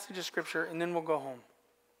long passage of Scripture and then we'll go home.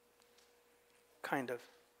 Kind of.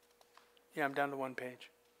 Yeah, I'm down to one page.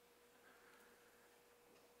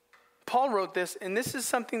 Paul wrote this, and this is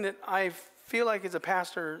something that I feel like as a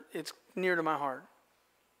pastor, it's near to my heart.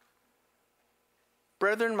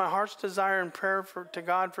 Brethren, my heart's desire and prayer to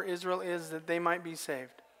God for Israel is that they might be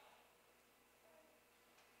saved.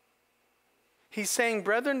 He's saying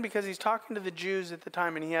brethren because he's talking to the Jews at the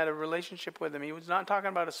time and he had a relationship with them. He was not talking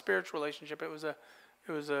about a spiritual relationship. It was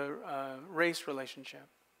a race relationship.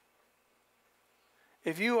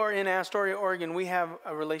 If you are in Astoria, Oregon, we have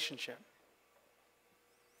a relationship.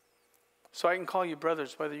 So I can call you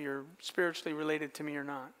brothers whether you're spiritually related to me or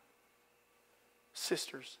not.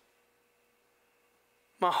 Sisters.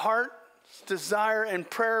 My heart's desire and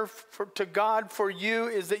prayer to God for you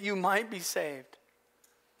is that you might be saved.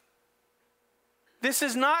 This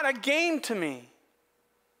is not a game to me.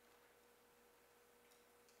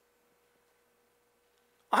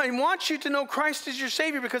 I want you to know Christ is your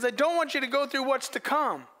Savior because I don't want you to go through what's to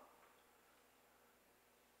come.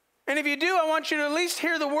 And if you do, I want you to at least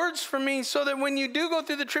hear the words from me so that when you do go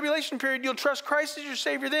through the tribulation period, you'll trust Christ as your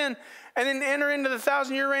Savior then and then enter into the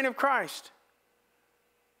 1,000-year reign of Christ.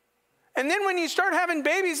 And then when you start having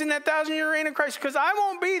babies in that 1,000-year reign of Christ, because I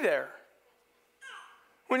won't be there.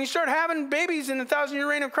 When you start having babies in the 1,000-year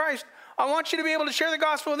reign of Christ, I want you to be able to share the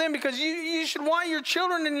gospel with them because you should want your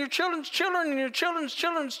children and your children's children and your children's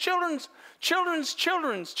children's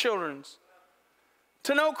children's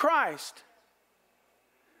to know Christ.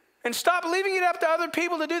 And stop leaving it up to other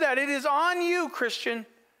people to do that. It is on you, Christian,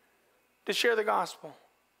 to share the gospel.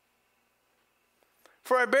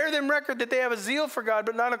 For I bear them record that they have a zeal for God,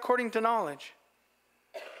 but not according to knowledge.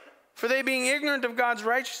 For they being ignorant of God's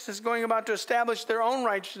righteousness, going about to establish their own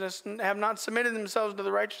righteousness, and have not submitted themselves to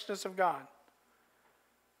the righteousness of God.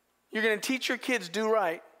 You're going to teach your kids do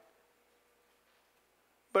right.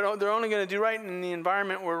 But they're only going to do right in the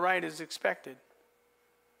environment where right is expected.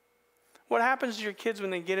 What happens to your kids when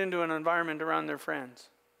they get into an environment around their friends?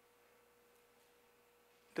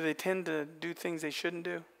 Do they tend to do things they shouldn't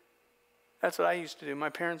do? That's what I used to do. My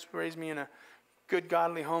parents raised me in a good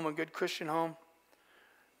godly home, a good Christian home.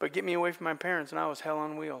 But get me away from my parents and I was hell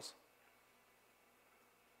on wheels.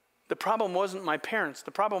 The problem wasn't my parents. The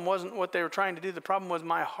problem wasn't what they were trying to do. The problem was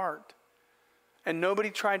my heart. And nobody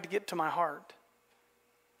tried to get to my heart.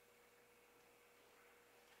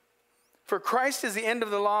 For Christ is the end of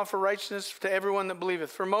the law for righteousness to everyone that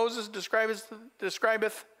believeth. For Moses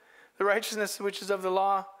describeth the righteousness which is of the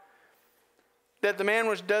law, that the man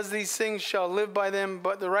which does these things shall live by them.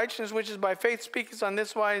 But the righteousness which is by faith speaketh on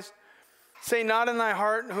this wise. Say not in thy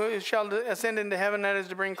heart, who shall ascend into heaven, that is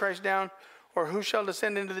to bring Christ down, or who shall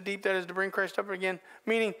descend into the deep, that is to bring Christ up again.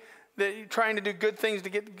 Meaning that you're trying to do good things to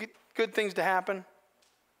get good things to happen.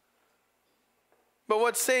 But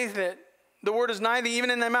what saith it? The word is nigh thee, even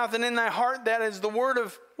in thy mouth and in thy heart. That is the word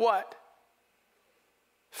of what?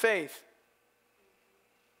 Faith.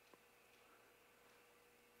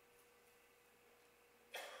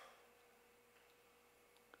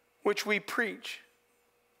 Which we preach.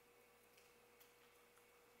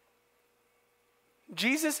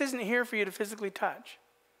 Jesus isn't here for you to physically touch.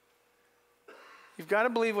 You've got to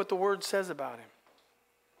believe what the word says about him.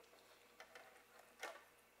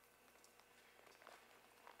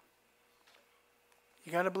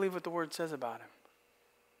 You got to believe what the word says about him.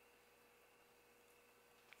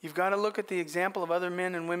 You've got to look at the example of other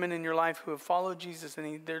men and women in your life who have followed Jesus,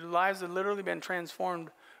 and their lives have literally been transformed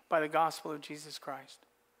by the gospel of Jesus Christ.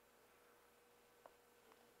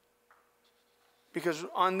 Because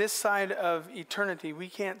on this side of eternity, we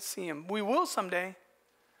can't see him. We will someday.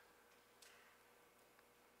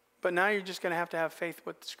 But now you're just going to have faith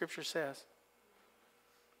what the scripture says.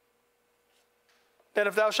 That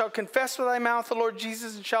if thou shalt confess with thy mouth the Lord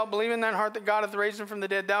Jesus, and shalt believe in thine heart that God hath raised him from the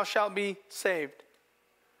dead, thou shalt be saved.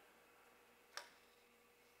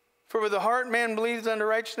 For with the heart man believes unto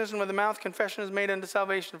righteousness, and with the mouth confession is made unto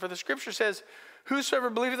salvation. For the scripture says, whosoever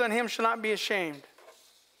believeth on him shall not be ashamed.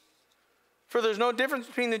 For there's no difference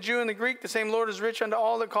between the Jew and the Greek. The same Lord is rich unto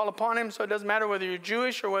all that call upon him. So it doesn't matter whether you're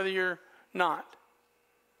Jewish or whether you're not.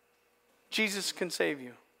 Jesus can save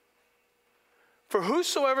you. For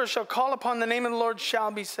whosoever shall call upon the name of the Lord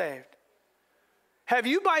shall be saved. Have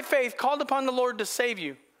you by faith called upon the Lord to save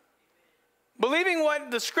you? Believing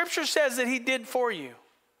what the scripture says that he did for you.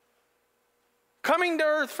 Coming to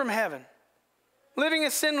earth from heaven. Living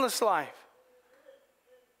a sinless life.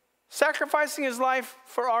 Sacrificing his life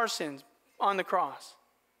for our sins on the cross.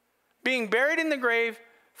 Being buried in the grave.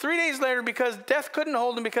 3 days later, because death couldn't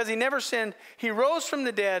hold him, because he never sinned, he rose from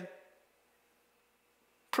the dead.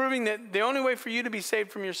 Proving that the only way for you to be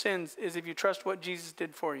saved from your sins is if you trust what Jesus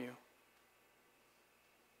did for you.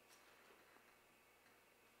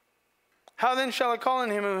 How then shall I call on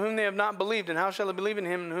him in whom they have not believed? And how shall I believe in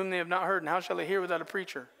him in whom they have not heard? And how shall they hear without a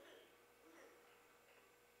preacher?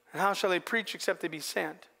 And how shall they preach except they be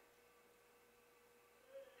sent?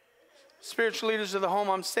 Spiritual leaders of the home,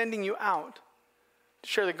 I'm sending you out to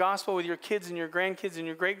share the gospel with your kids and your grandkids and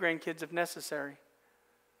your great-grandkids if necessary.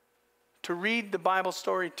 To read the Bible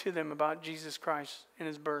story to them about Jesus Christ and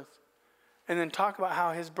his birth. And then talk about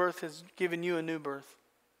how his birth has given you a new birth.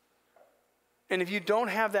 And if you don't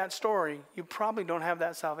have that story, you probably don't have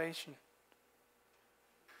that salvation.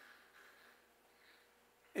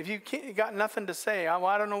 If you got nothing to say,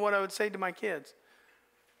 I don't know what I would say to my kids.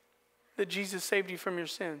 That Jesus saved you from your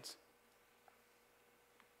sins.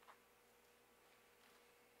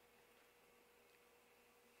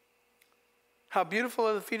 How beautiful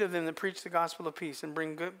are the feet of them that preach the gospel of peace and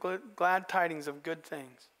bring glad tidings of good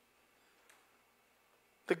things.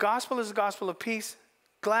 The gospel is the gospel of peace,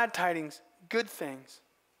 glad tidings, good things.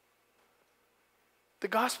 The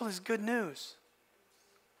gospel is good news.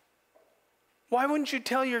 Why wouldn't you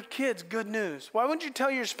tell your kids good news? Why wouldn't you tell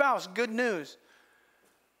your spouse good news?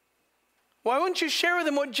 Why wouldn't you share with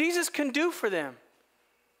them what Jesus can do for them?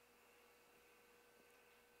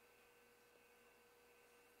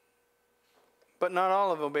 But not all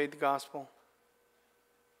have obeyed the gospel.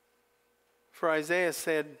 For Isaiah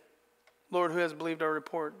said, Lord, who has believed our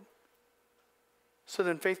report? So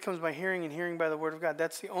then faith comes by hearing, and hearing by the word of God.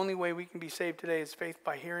 That's the only way we can be saved today, is faith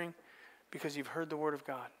by hearing, because you've heard the word of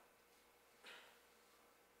God.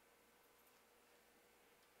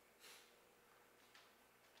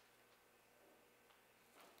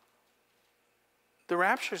 The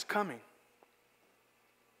rapture is coming.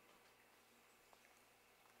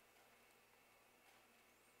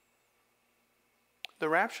 The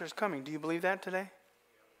rapture is coming. Do you believe that today?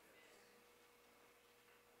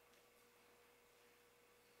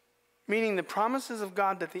 Meaning the promises of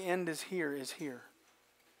God that the end is here is here.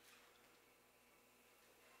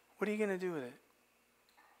 What are you going to do with it?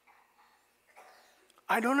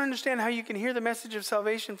 I don't understand how you can hear the message of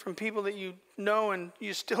salvation from people that you know and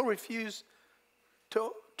you still refuse to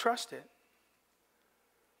trust it.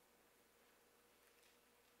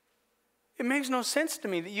 It makes no sense to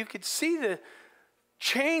me that you could see the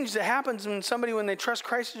change that happens in somebody when they trust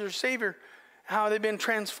Christ as their Savior, how they've been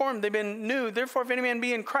transformed, they've been new. Therefore, if any man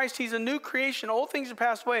be in Christ, he's a new creation. Old things have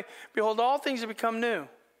passed away. Behold, all things have become new.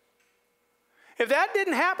 If that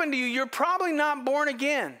didn't happen to you, you're probably not born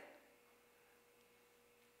again.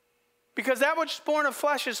 Because that which is born of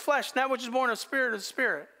flesh is flesh, and that which is born of spirit is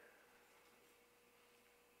spirit.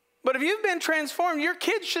 But if you've been transformed, your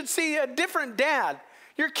kids should see a different dad.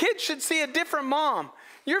 Your kids should see a different mom.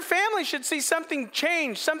 Your family should see something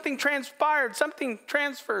changed, something transpired, something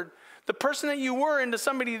transferred. The person that you were into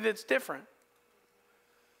somebody that's different.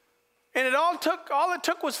 And all it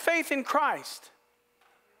took was faith in Christ.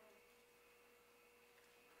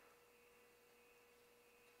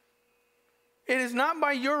 It is not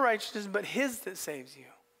by your righteousness, but his that saves you.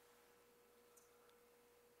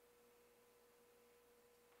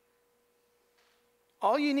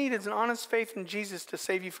 All you need is an honest faith in Jesus to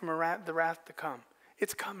save you from the wrath to come.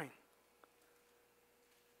 It's coming.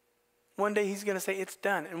 One day he's going to say, it's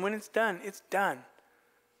done. And when it's done, it's done.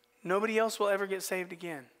 Nobody else will ever get saved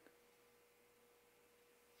again.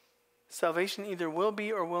 Salvation either will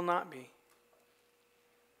be or will not be.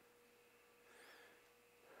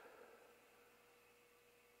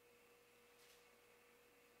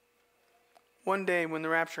 One day when the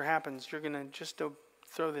rapture happens, you're going to, just to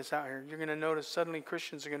throw this out here, you're going to notice suddenly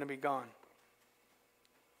Christians are going to be gone.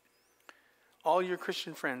 All your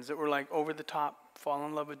Christian friends that were like over the top, fall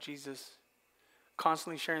in love with Jesus,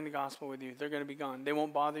 constantly sharing the gospel with you, they're going to be gone. They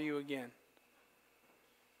won't bother you again.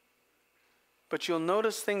 But you'll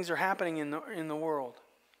notice things are happening in the world.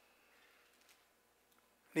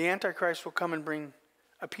 The Antichrist will come and bring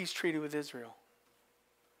a peace treaty with Israel.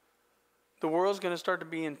 The world's going to start to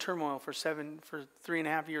be in turmoil for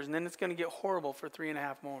 3.5 years, and then it's going to get horrible for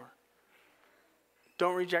 3.5 more.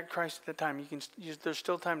 Don't reject Christ at the time. There's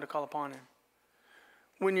still time to call upon him.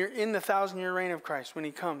 When you're in the 1,000-year reign of Christ, when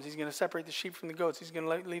he comes, he's going to separate the sheep from the goats. He's going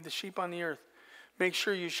to leave the sheep on the earth. Make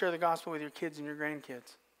sure you share the gospel with your kids and your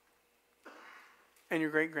grandkids. And your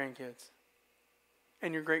great-grandkids.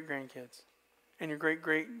 And your great-grandkids. And your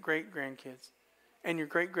great-great-great-grandkids. And your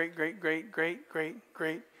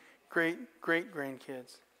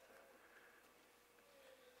great-great-great-great-great-great-great-great-grandkids.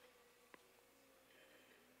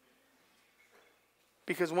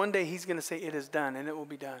 Because one day he's going to say, it is done, and it will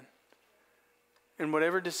be done. And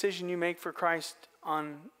whatever decision you make for Christ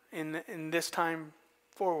in this time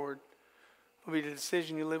forward will be the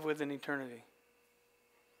decision you live with in eternity.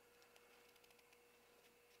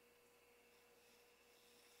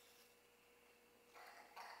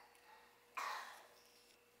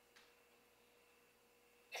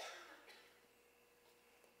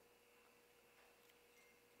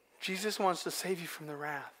 Jesus wants to save you from the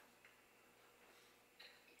wrath.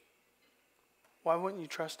 Why wouldn't you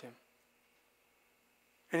trust him?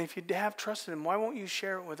 And if you have trusted him, why won't you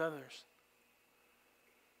share it with others?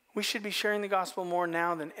 We should be sharing the gospel more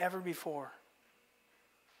now than ever before.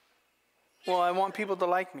 Well, I want people to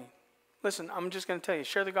like me. Listen, I'm just going to tell you,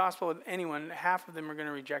 share the gospel with anyone, half of them are going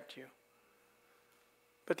to reject you.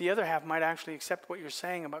 But the other half might actually accept what you're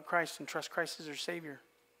saying about Christ and trust Christ as their Savior.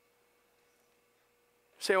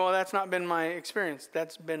 Say, well, that's not been my experience.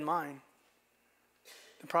 That's been mine.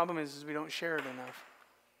 The problem is we don't share it enough.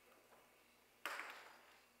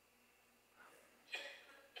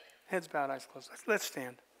 Heads bowed, eyes closed. Let's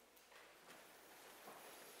stand.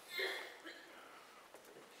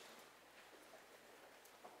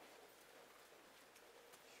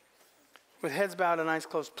 With heads bowed and eyes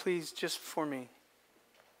closed, please, just for me.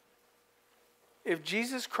 If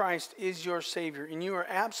Jesus Christ is your Savior and you are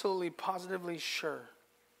absolutely, positively sure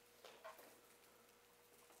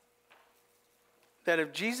that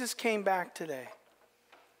if Jesus came back today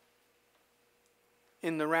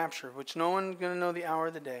in the rapture, which no one's going to know the hour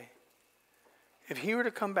of the day, if he were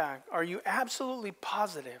to come back, are you absolutely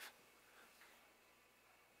positive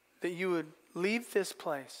that you would leave this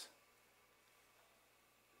place?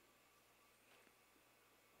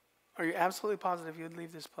 Are you absolutely positive you would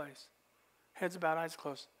leave this place? Heads bowed, eyes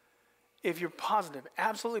closed. If you're positive,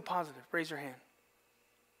 absolutely positive, raise your hand.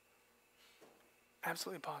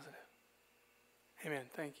 Absolutely positive. Amen.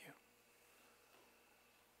 Thank you.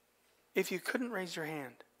 If you couldn't raise your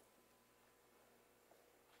hand,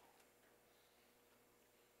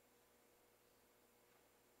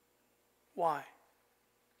 why?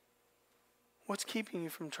 What's keeping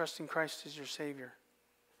you from trusting Christ as your Savior?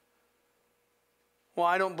 Well,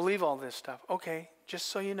 I don't believe all this stuff. Okay, just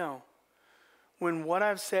so you know, when what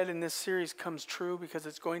I've said in this series comes true, because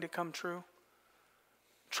it's going to come true,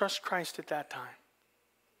 trust Christ at that time.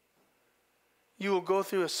 You will go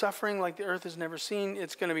through a suffering like the earth has never seen.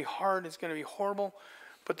 It's going to be hard. It's going to be horrible.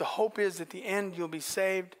 But the hope is at the end you'll be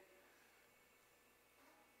saved.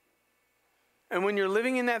 And when you're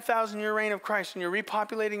living in that 1,000-year reign of Christ and you're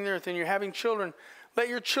repopulating the earth and you're having children, let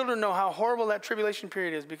your children know how horrible that tribulation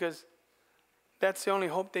period is, because that's the only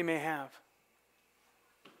hope they may have.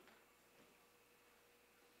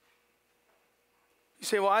 You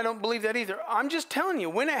say, well, I don't believe that either. I'm just telling you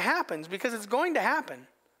when it happens, because it's going to happen.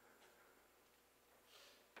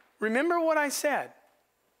 Remember what I said.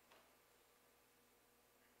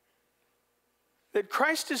 That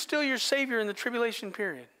Christ is still your Savior in the tribulation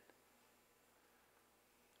period.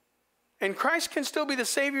 And Christ can still be the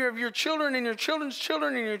Savior of your children and your children's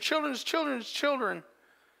children and your children's children's children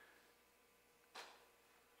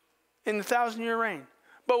in the 1,000-year reign.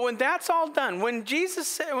 But when that's all done, when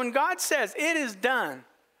God says it is done,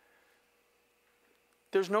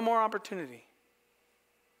 there's no more opportunity.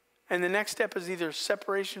 And the next step is either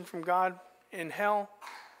separation from God in hell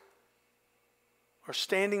or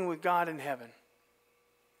standing with God in heaven.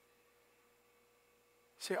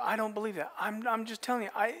 See, I don't believe that. I'm just telling you,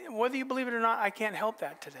 whether you believe it or not, I can't help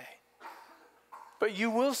that today. But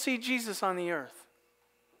you will see Jesus on the earth.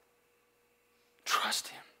 Trust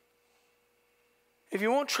him. If you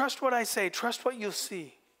won't trust what I say, trust what you'll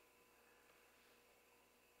see.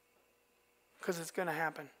 Because it's going to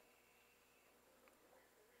happen.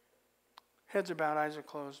 Heads are bowed, eyes are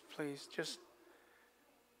closed, please. Just,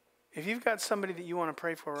 if you've got somebody that you want to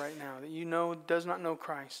pray for right now, that you know does not know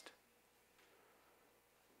Christ,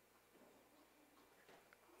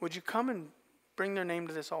 would you come and bring their name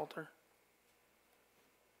to this altar?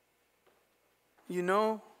 You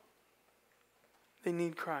know they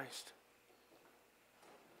need Christ.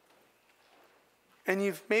 And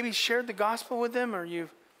you've maybe shared the gospel with them, or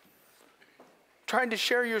you've tried to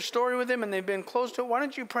share your story with them and they've been close to it. Why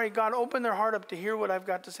don't you pray, God, open their heart up to hear what I've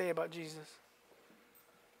got to say about Jesus?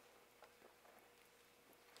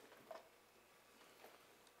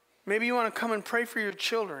 Maybe you want to come and pray for your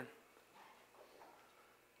children.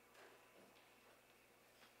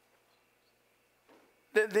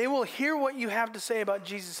 That they will hear what you have to say about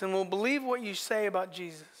Jesus and will believe what you say about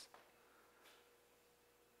Jesus.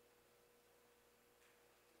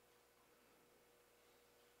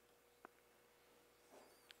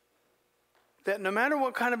 That no matter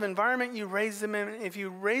what kind of environment you raise them in, if you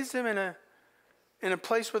raise them in a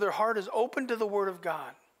place where their heart is open to the Word of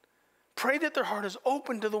God, pray that their heart is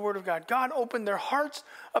open to the Word of God. God, open their hearts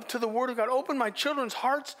up to the Word of God. Open my children's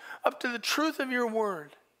hearts up to the truth of your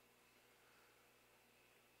Word.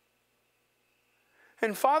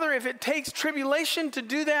 And Father, if it takes tribulation to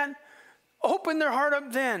do that, open their heart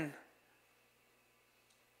up then.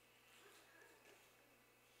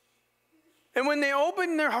 And when they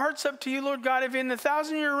open their hearts up to you, Lord God, if in the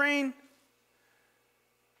 1,000-year reign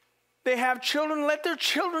they have children, let their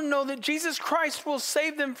children know that Jesus Christ will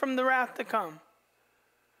save them from the wrath to come.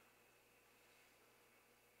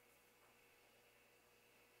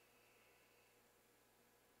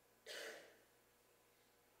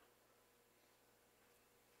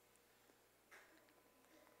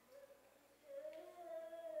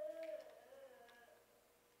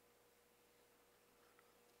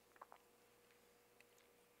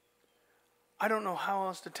 I don't know how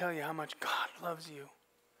else to tell you how much God loves you.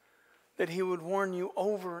 That he would warn you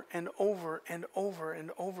over and over and over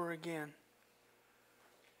and over again.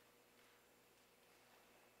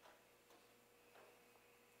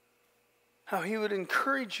 How he would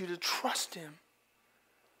encourage you to trust him.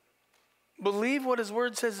 Believe what his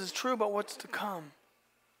word says is true about what's to come.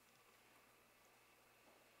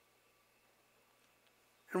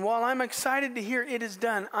 And while I'm excited to hear it is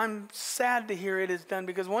done, I'm sad to hear it is done,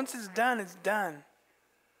 because once it's done, it's done.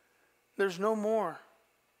 There's no more.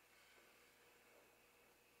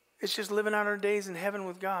 It's just living out our days in heaven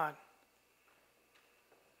with God.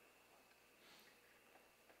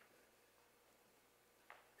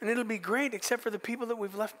 And it'll be great except for the people that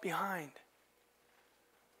we've left behind.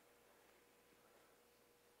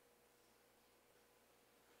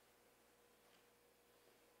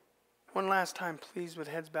 One last time, please, with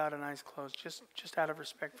heads bowed and eyes closed, just out of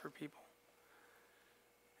respect for people.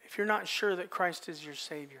 If you're not sure that Christ is your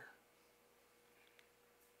Savior,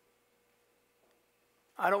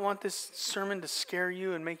 I don't want this sermon to scare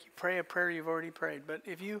you and make you pray a prayer you've already prayed. But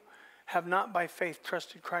if you have not by faith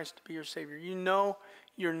trusted Christ to be your Savior, you know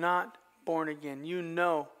you're not born again. You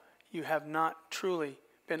know you have not truly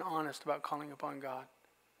been honest about calling upon God.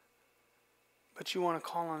 But you want to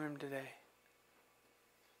call on him today.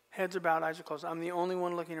 Heads are bowed, eyes are closed. I'm the only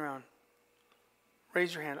one looking around.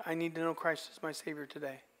 Raise your hand. I need to know Christ as my Savior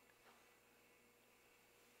today.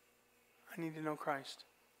 I need to know Christ.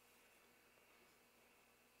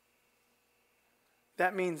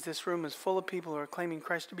 That means this room is full of people who are claiming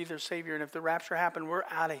Christ to be their Savior, and if the rapture happened, we're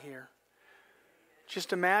out of here.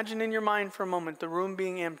 Just imagine in your mind for a moment the room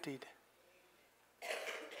being emptied.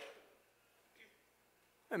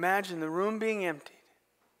 Imagine the room being emptied.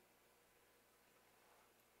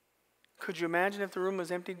 Could you imagine if the room was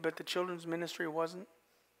emptied but the children's ministry wasn't?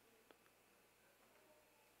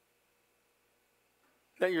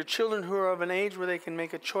 That your children who are of an age where they can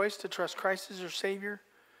make a choice to trust Christ as their Savior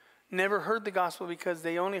never heard the gospel because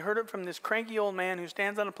they only heard it from this cranky old man who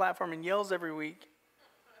stands on a platform and yells every week.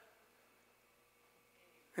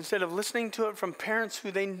 Instead of listening to it from parents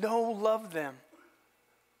who they know love them.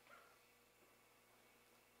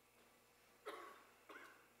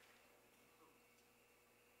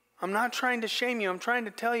 I'm not trying to shame you. I'm trying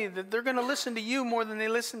to tell you that they're going to listen to you more than they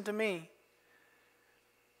listen to me.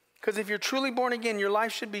 Because if you're truly born again, your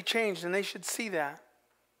life should be changed, and they should see that.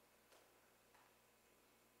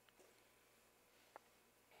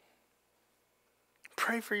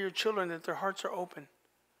 Pray for your children that their hearts are open.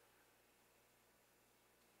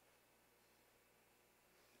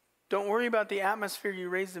 Don't worry about the atmosphere you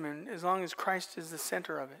raise them in, as long as Christ is the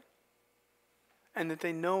center of it. And that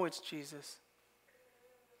they know it's Jesus.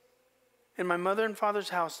 In my mother and father's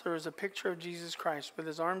house, there was a picture of Jesus Christ with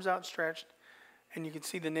his arms outstretched, and you could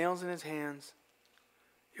see the nails in his hands.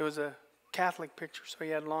 It was a Catholic picture, so he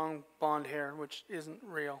had long blonde hair, which isn't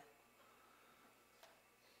real.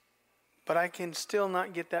 But I can still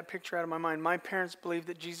not get that picture out of my mind. My parents believed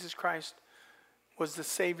that Jesus Christ was the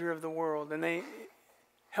Savior of the world, and they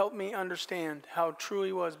helped me understand how true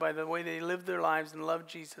he was by the way they lived their lives and loved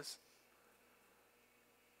Jesus.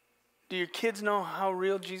 Do your kids know how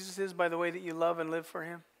real Jesus is by the way that you love and live for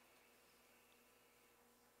him?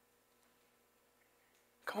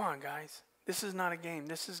 Come on, guys. This is not a game.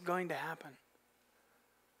 This is going to happen.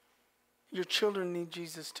 Your children need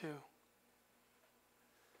Jesus too.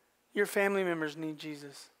 Your family members need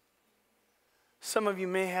Jesus. Some of you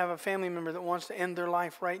may have a family member that wants to end their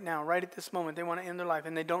life right now, right at this moment. They want to end their life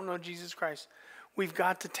and they don't know Jesus Christ. We've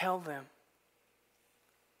got to tell them.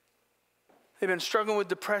 They've been struggling with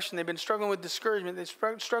depression. They've been struggling with discouragement. They've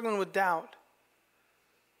been struggling with doubt.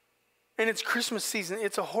 And it's Christmas season.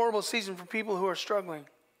 It's a horrible season for people who are struggling.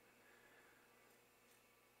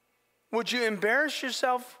 Would you embarrass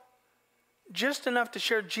yourself just enough to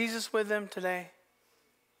share Jesus with them today?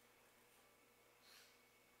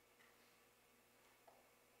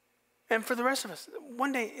 And for the rest of us,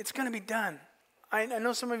 one day it's going to be done. I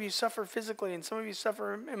know some of you suffer physically, and some of you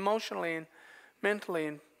suffer emotionally and mentally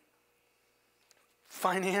and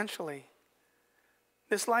financially.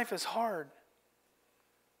 This life is hard.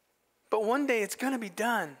 But one day it's going to be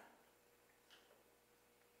done.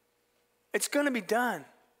 It's going to be done.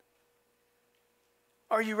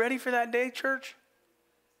 Are you ready for that day, church?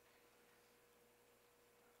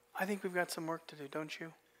 I think we've got some work to do, don't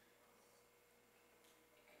you?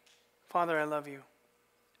 Father, I love you.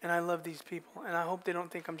 And I love these people. And I hope they don't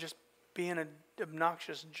think I'm just being an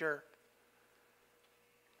obnoxious jerk.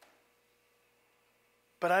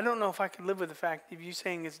 But I don't know if I could live with the fact of you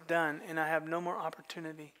saying it's done and I have no more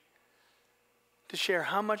opportunity to share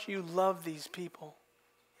how much you love these people.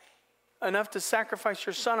 Enough to sacrifice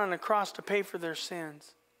your son on the cross to pay for their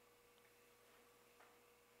sins.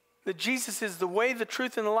 That Jesus is the way, the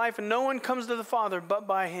truth, and the life, and no one comes to the Father but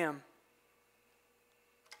by him.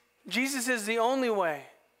 Jesus is the only way.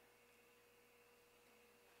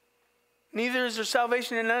 Neither is there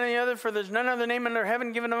salvation in any other, for there's none other name under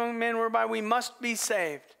heaven given among men whereby we must be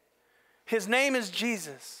saved. His name is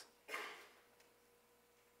Jesus.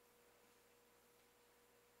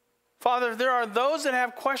 Father, if there are those that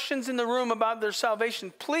have questions in the room about their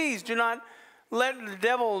salvation, please do not let the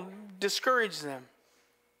devil discourage them.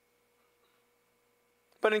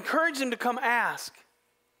 But encourage them to come ask.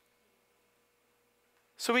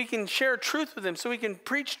 So we can share truth with them, so we can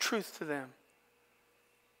preach truth to them.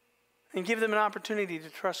 And give them an opportunity to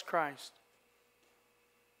trust Christ.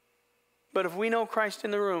 But if we know Christ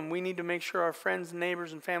in the room, we need to make sure our friends and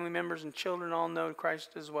neighbors and family members and children all know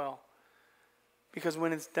Christ as well. Because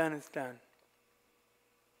when it's done, it's done.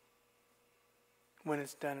 When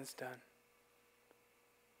it's done, it's done.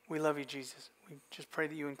 We love you, Jesus. We just pray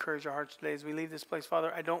that you encourage our hearts today as we leave this place.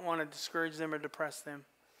 Father, I don't want to discourage them or depress them.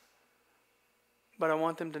 But I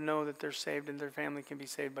want them to know that they're saved and their family can be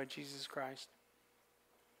saved by Jesus Christ.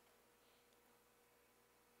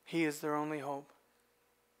 He is their only hope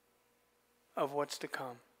of what's to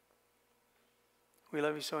come. We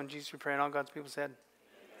love you so in Jesus we pray. And all God's people said,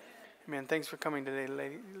 Amen. Thanks for coming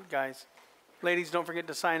today, guys. Ladies, don't forget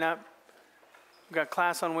to sign up. We've got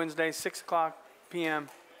class on Wednesday, 6 o'clock p.m.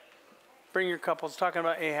 Bring your couples. Talking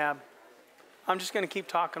about Ahab. I'm just going to keep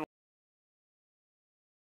talking.